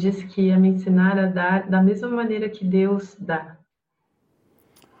 Ele me disse que ia me ensinar a dar da mesma maneira que Deus dá.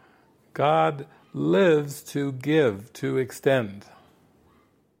 God lives to give, to extend.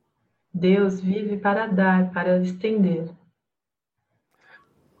 Deus vive para dar, para estender.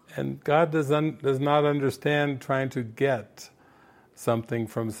 And God does not understand trying to get something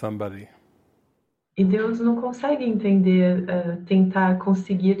from somebody. E Deus não consegue entender, tentar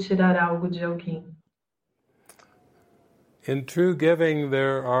conseguir tirar algo de alguém. In true giving,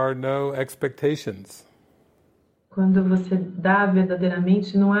 there are no expectations. Quando você dá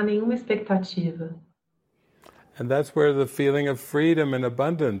verdadeiramente, não há nenhuma expectativa. And that's where the feeling of freedom and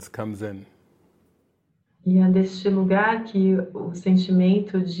abundance comes in. E é deste lugar que o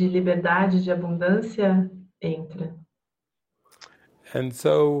sentimento de liberdade, de abundância entra. And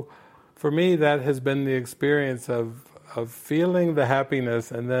so, for me, that has been the experience of feeling the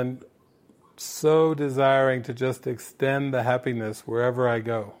happiness and then so desiring to just extend the happiness wherever I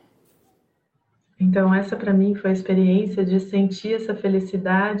go. Então essa para mim foi a experiência de sentir essa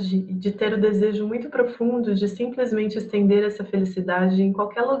felicidade e de ter o desejo muito profundo de simplesmente estender essa felicidade em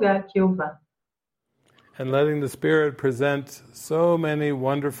qualquer lugar que eu vá. And letting the Spirit present so many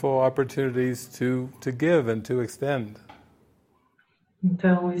wonderful opportunities to give and to extend.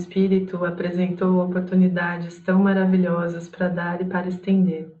 Então o Espírito apresentou oportunidades tão maravilhosas para dar e para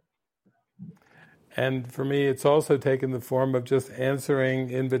estender. And for me, it's also taken the form of just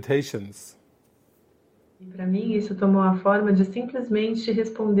answering invitations. E para mim isso tomou a forma de simplesmente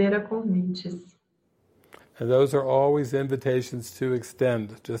responder a convites. And those are always invitations to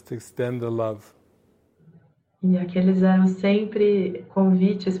extend, just extend the love. E aqueles eram sempre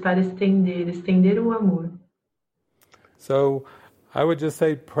convites para estender o amor. So I would just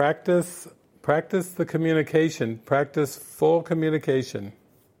say practice the communication, practice full communication.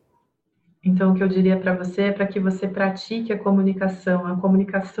 Então o que eu diria para você é para que você pratique a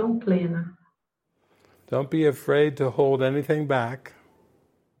comunicação plena. Don't be afraid to hold anything back.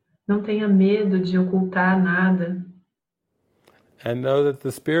 Não tenha medo de ocultar nada. And know that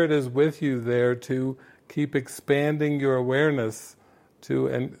the Spirit is with you there to keep expanding your awareness to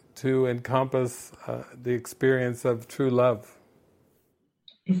encompass the experience of true love.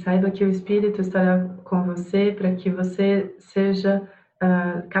 E saiba que o Espírito estará com você para que você seja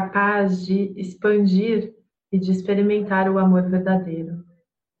capaz de expandir e de experimentar o amor verdadeiro.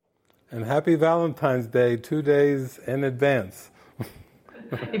 And happy Valentine's Day 2 days in advance.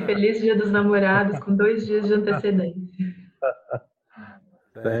 E feliz Dia dos Namorados com 2 dias de antecedência.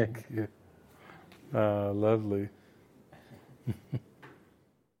 Thank you. Lovely.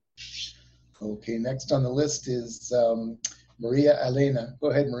 Okay, next on the list is Maria Elena. Go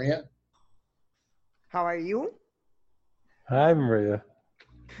ahead, Maria. How are you? Hi, Maria.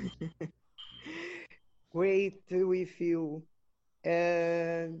 Great with you.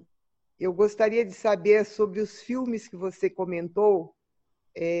 Eu gostaria de saber sobre os filmes que você comentou.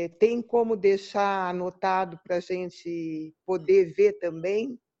 Tem como deixar anotado para a gente poder ver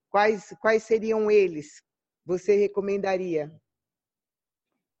também? Quais seriam eles? Você recomendaria?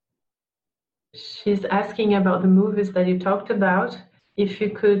 She's asking about the movies that you talked about. If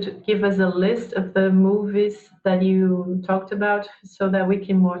you could give us a list of the movies that you talked about so that we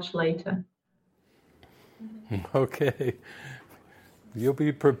can watch later. Okay. You'll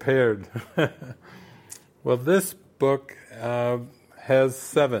be prepared. Well, this book has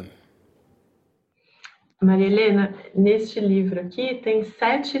 7. Maria Helena, neste livro aqui tem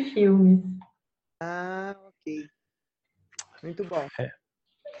 7 filmes. Ah, ok. Muito bom.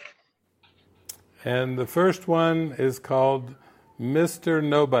 And the first one is called Mr.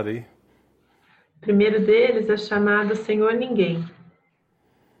 Nobody. O primeiro deles é chamado Senhor Ninguém.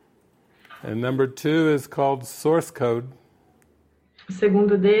 And number 2 is called Source Code. O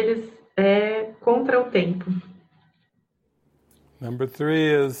segundo deles é Contra o Tempo. Number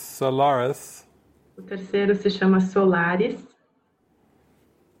 3 is Solaris. O terceiro se chama Solaris.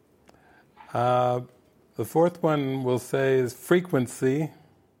 The fourth one we'll say is Frequency.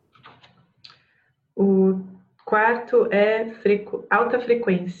 O quarto é Alta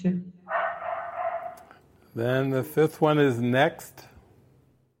Frequência. Then the fifth one is Next.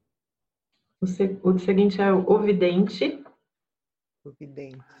 O seguinte é o Ovidente.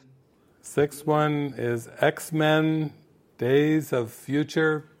 Providente. Sixth one is X-Men, Days of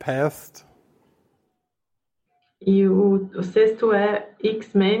Future Past. E o sexto é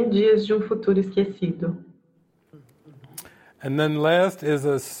X-Men, Dias de um Futuro Esquecido. And then last is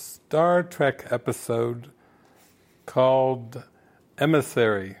a Star Trek episode called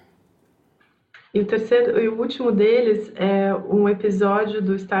Emissary. E o terceiro e o último deles é um episódio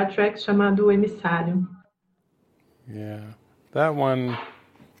do Star Trek chamado O Emissário. Yeah, that one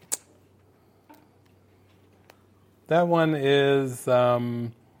is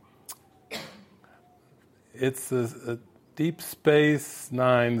it's a Deep Space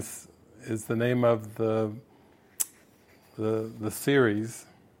Nine is the name of the series.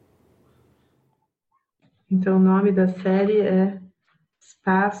 Então o nome da série é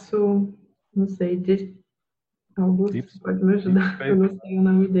Espaço, não sei, Augusto, pode me ajudar? Eu não sei o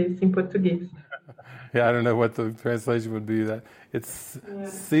nome desse em português. Yeah, I don't know what the translation would be. That it's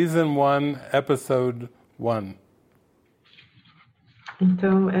Season 1, Episode 1.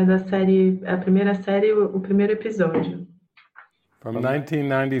 Então é da série, a primeira série, o primeiro episódio. From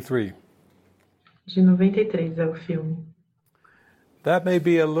 1993. De 93 é o filme. That may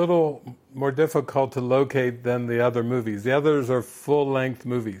be a little more difficult to locate than the other movies. The others are full-length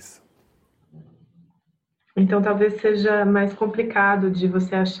movies. Então talvez seja mais complicado de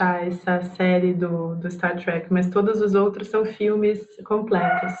você achar essa série do Star Trek, mas todos os outros são filmes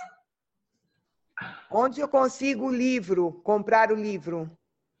completos. Onde eu consigo o livro, comprar o livro?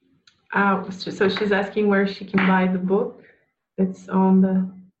 So she's asking where she can buy the book. It's on the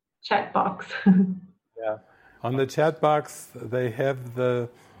chat box. Yeah. On the chat box, they have the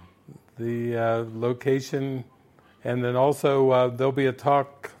location, and then also there'll be a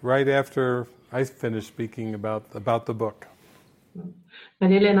talk right after I finish speaking about the book.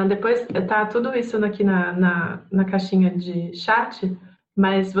 Maria Helena, depois tá tudo isso aqui na caixinha de chat,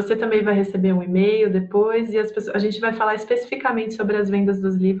 mas você também vai receber um e-mail depois e a gente vai falar especificamente sobre as vendas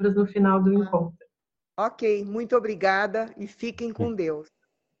dos livros no final do encontro. Ok, muito obrigada e fiquem com Deus.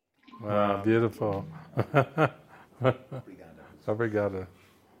 Wow, beautiful. Obrigado.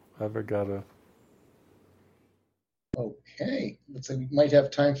 Obrigado. Okay, looks like we might have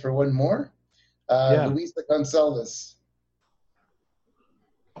time for one more. Luisa Gonçalves.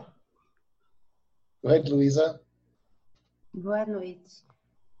 Go ahead, Luisa. Boa noite.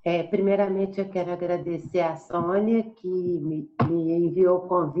 Primeiramente, eu quero agradecer à Sônia, que me enviou o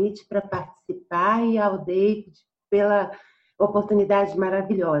convite para participar, e ao David pela oportunidade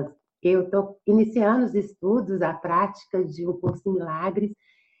maravilhosa. Eu estou iniciando os estudos, a prática de um curso em milagres,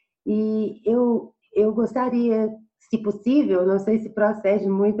 e eu gostaria, se possível, não sei se procede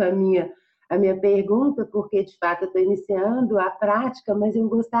muito a minha pergunta, porque de fato eu estou iniciando a prática, mas eu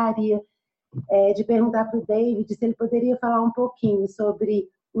gostaria de perguntar para o David se ele poderia falar um pouquinho sobre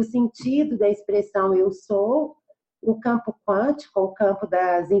o sentido da expressão eu sou, o campo quântico, o campo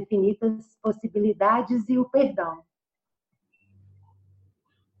das infinitas possibilidades e o perdão.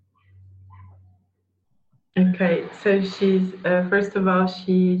 Okay, so she's first of all,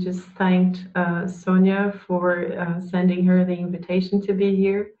 she just thanked Sonia for sending her the invitation to be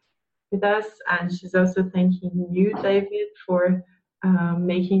here with us, and she's also thanking you, David, for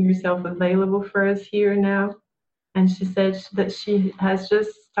making yourself available for us here now. And she said that she has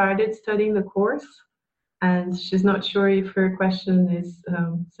just started studying the course, and she's not sure if her question is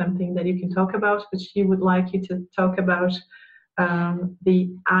something that you can talk about, but she would like you to talk about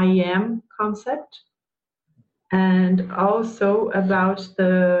the I am concept, and also about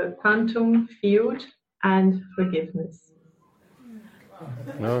the quantum field and forgiveness.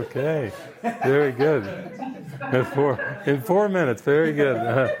 Okay, very good. In 4 minutes, very good.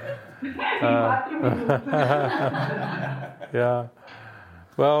 Yeah.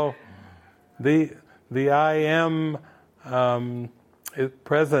 Well, the I am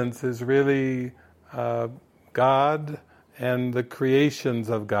presence is really God and the creations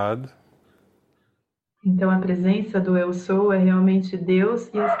of God. Então a presença do eu sou é realmente Deus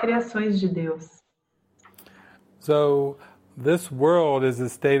e as criações de Deus. So this world is a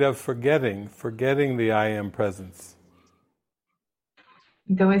state of forgetting the I am presence.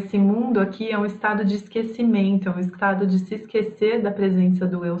 Então esse mundo aqui é um estado de esquecimento, é um estado de se esquecer da presença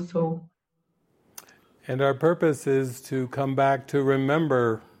do eu sou. And our purpose is to come back to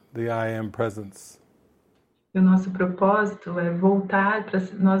remember the I am presence. E o nosso propósito é voltar para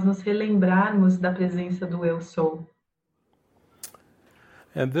nós nos relembrarmos da presença do eu sou.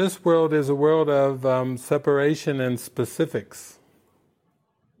 And this world is a world of separation and specifics.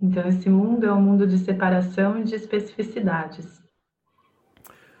 Então esse mundo é um mundo de separação e de especificidades.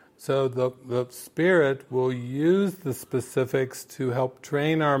 So the Spirit will use the specifics to help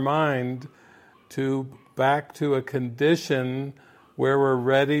train our mind back to a condition where we're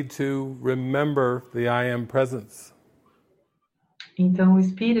ready to remember the I Am presence. Então, o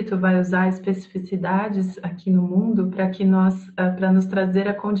Espírito vai usar especificidades aqui no mundo para nos trazer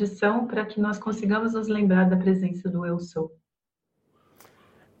a condição para que nós consigamos nos lembrar da presença do Eu Sou.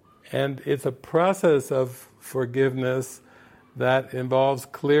 And it's a process of forgiveness that involves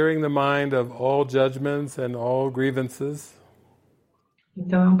clearing the mind of all judgments and all grievances.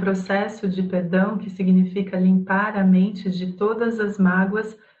 Então, é um processo de perdão que significa limpar a mente de todas as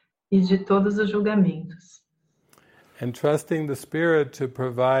mágoas e de todos os julgamentos. And trusting the Spirit to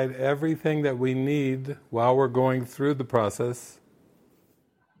provide everything that we need while we're going through the process.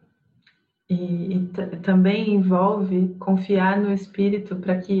 E também envolve confiar no Espírito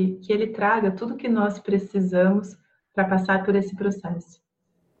para que Ele traga tudo que nós precisamos para passar por esse processo.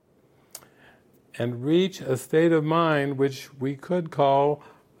 And reach a state of mind which we could call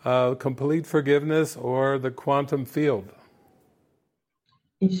complete forgiveness or the quantum field.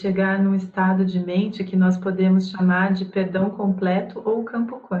 E chegar num estado de mente que nós podemos chamar de perdão completo ou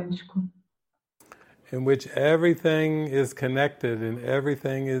campo quântico. In which everything is connected and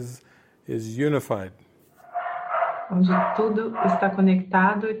everything is unified. Onde tudo está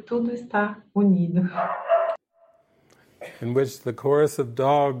conectado e tudo está unido. In which the chorus of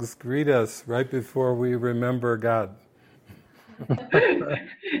dogs greet us right before we remember God.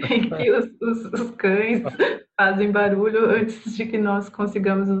 Em que os cães fazem barulho antes de que nós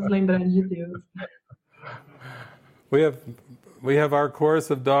consigamos nos lembrar de Deus. We have our chorus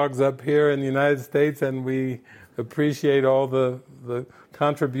of dogs up here in the United States, and we appreciate all the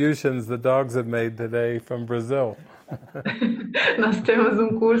contributions the dogs have made today from Brazil. Nós temos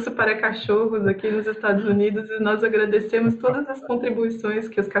um curso para cachorros aqui nos Estados Unidos e nós agradecemos todas as contribuições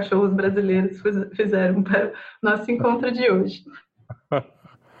que os cachorros brasileiros fizeram para o nosso encontro de hoje.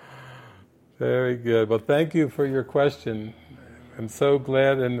 Very good. Well, thank you for your question. I'm so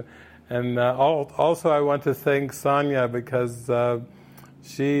glad, and also I want to thank Sonia because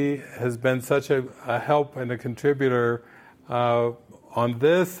she has been such a help and a contributor on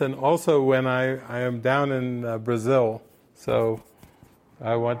this, and also when I am down in Brazil. So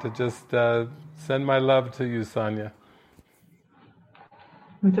I want to just send my love to you, Sonia.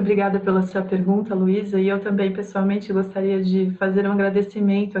 Muito obrigada pela sua pergunta, Luísa, e eu também pessoalmente gostaria de fazer um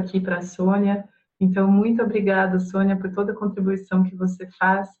agradecimento aqui para a Sônia. Então, muito obrigada, Sônia, por toda a contribuição que você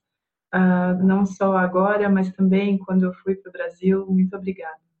faz, não só agora, mas também quando eu fui para o Brasil. Muito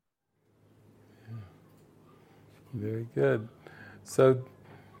obrigada. Very good. So,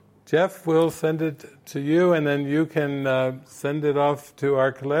 Jeff will send it to you, and then you can send it off to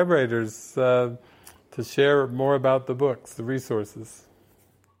our collaborators to share more about the books, the resources.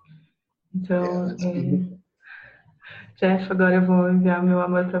 Então, Jeff, agora eu vou enviar o meu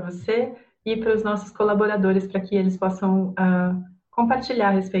amor para você e para os nossos colaboradores para que eles possam compartilhar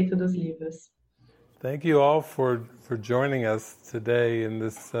a respeito dos livros. Thank you all for joining us today in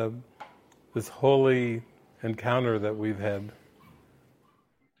this holy encounter that we've had.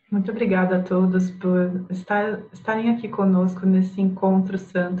 Muito obrigada a todos por estarem aqui conosco nesse encontro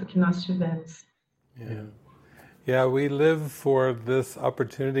santo que nós tivemos. Yeah, we live for this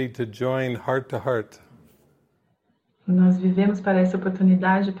opportunity to join heart to heart. Nós vivemos para essa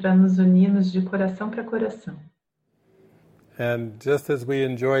oportunidade para nos unirmos de coração para coração. And just as we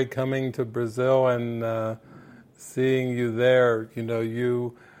enjoy coming to Brazil and seeing you there, you know,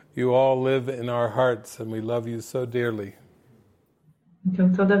 you all live in our hearts and we love you so dearly.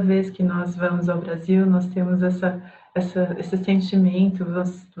 Então, toda vez que nós vamos ao Brasil, nós temos esse sentimento,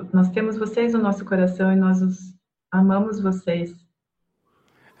 nós temos vocês no nosso coração e nós os amamos vocês.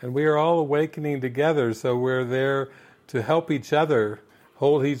 And we are all awakening together, so we're there to help each other,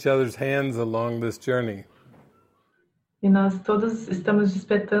 hold each other's hands along this journey. E nós todos estamos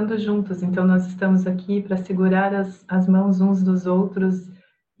despertando juntos, então nós estamos aqui para segurar as mãos uns dos outros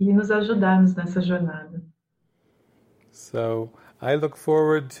e nos ajudarmos nessa jornada. So, I look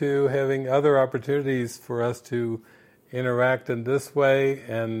forward to having other opportunities for us to interact in this way,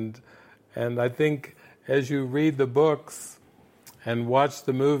 and I think as you read the books and watch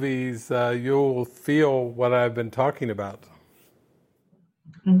the movies, you'll feel what I've been talking about.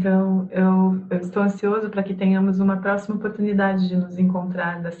 Então, eu estou ansioso para que tenhamos uma próxima oportunidade de nos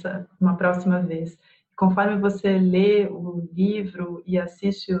encontrar uma próxima vez. Conforme você lê o livro e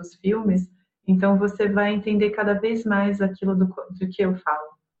assiste os filmes, então você vai entender cada vez mais aquilo do que eu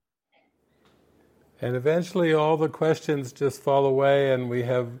falo. And eventually all the questions just fall away and we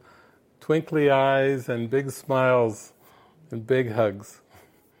have twinkly eyes and big smiles and big hugs.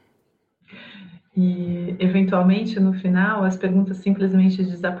 E, eventualmente, no final, as perguntas simplesmente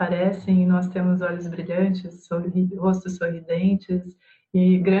desaparecem e nós temos olhos brilhantes, rostos sorridentes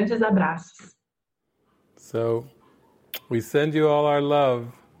e grandes abraços. So, we send you all our love.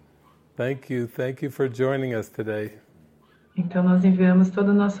 Thank you for joining us today. Então, nós enviamos todo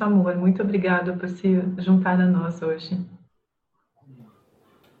o nosso amor. Muito obrigado por se juntar a nós hoje.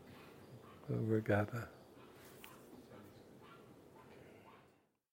 Obrigada.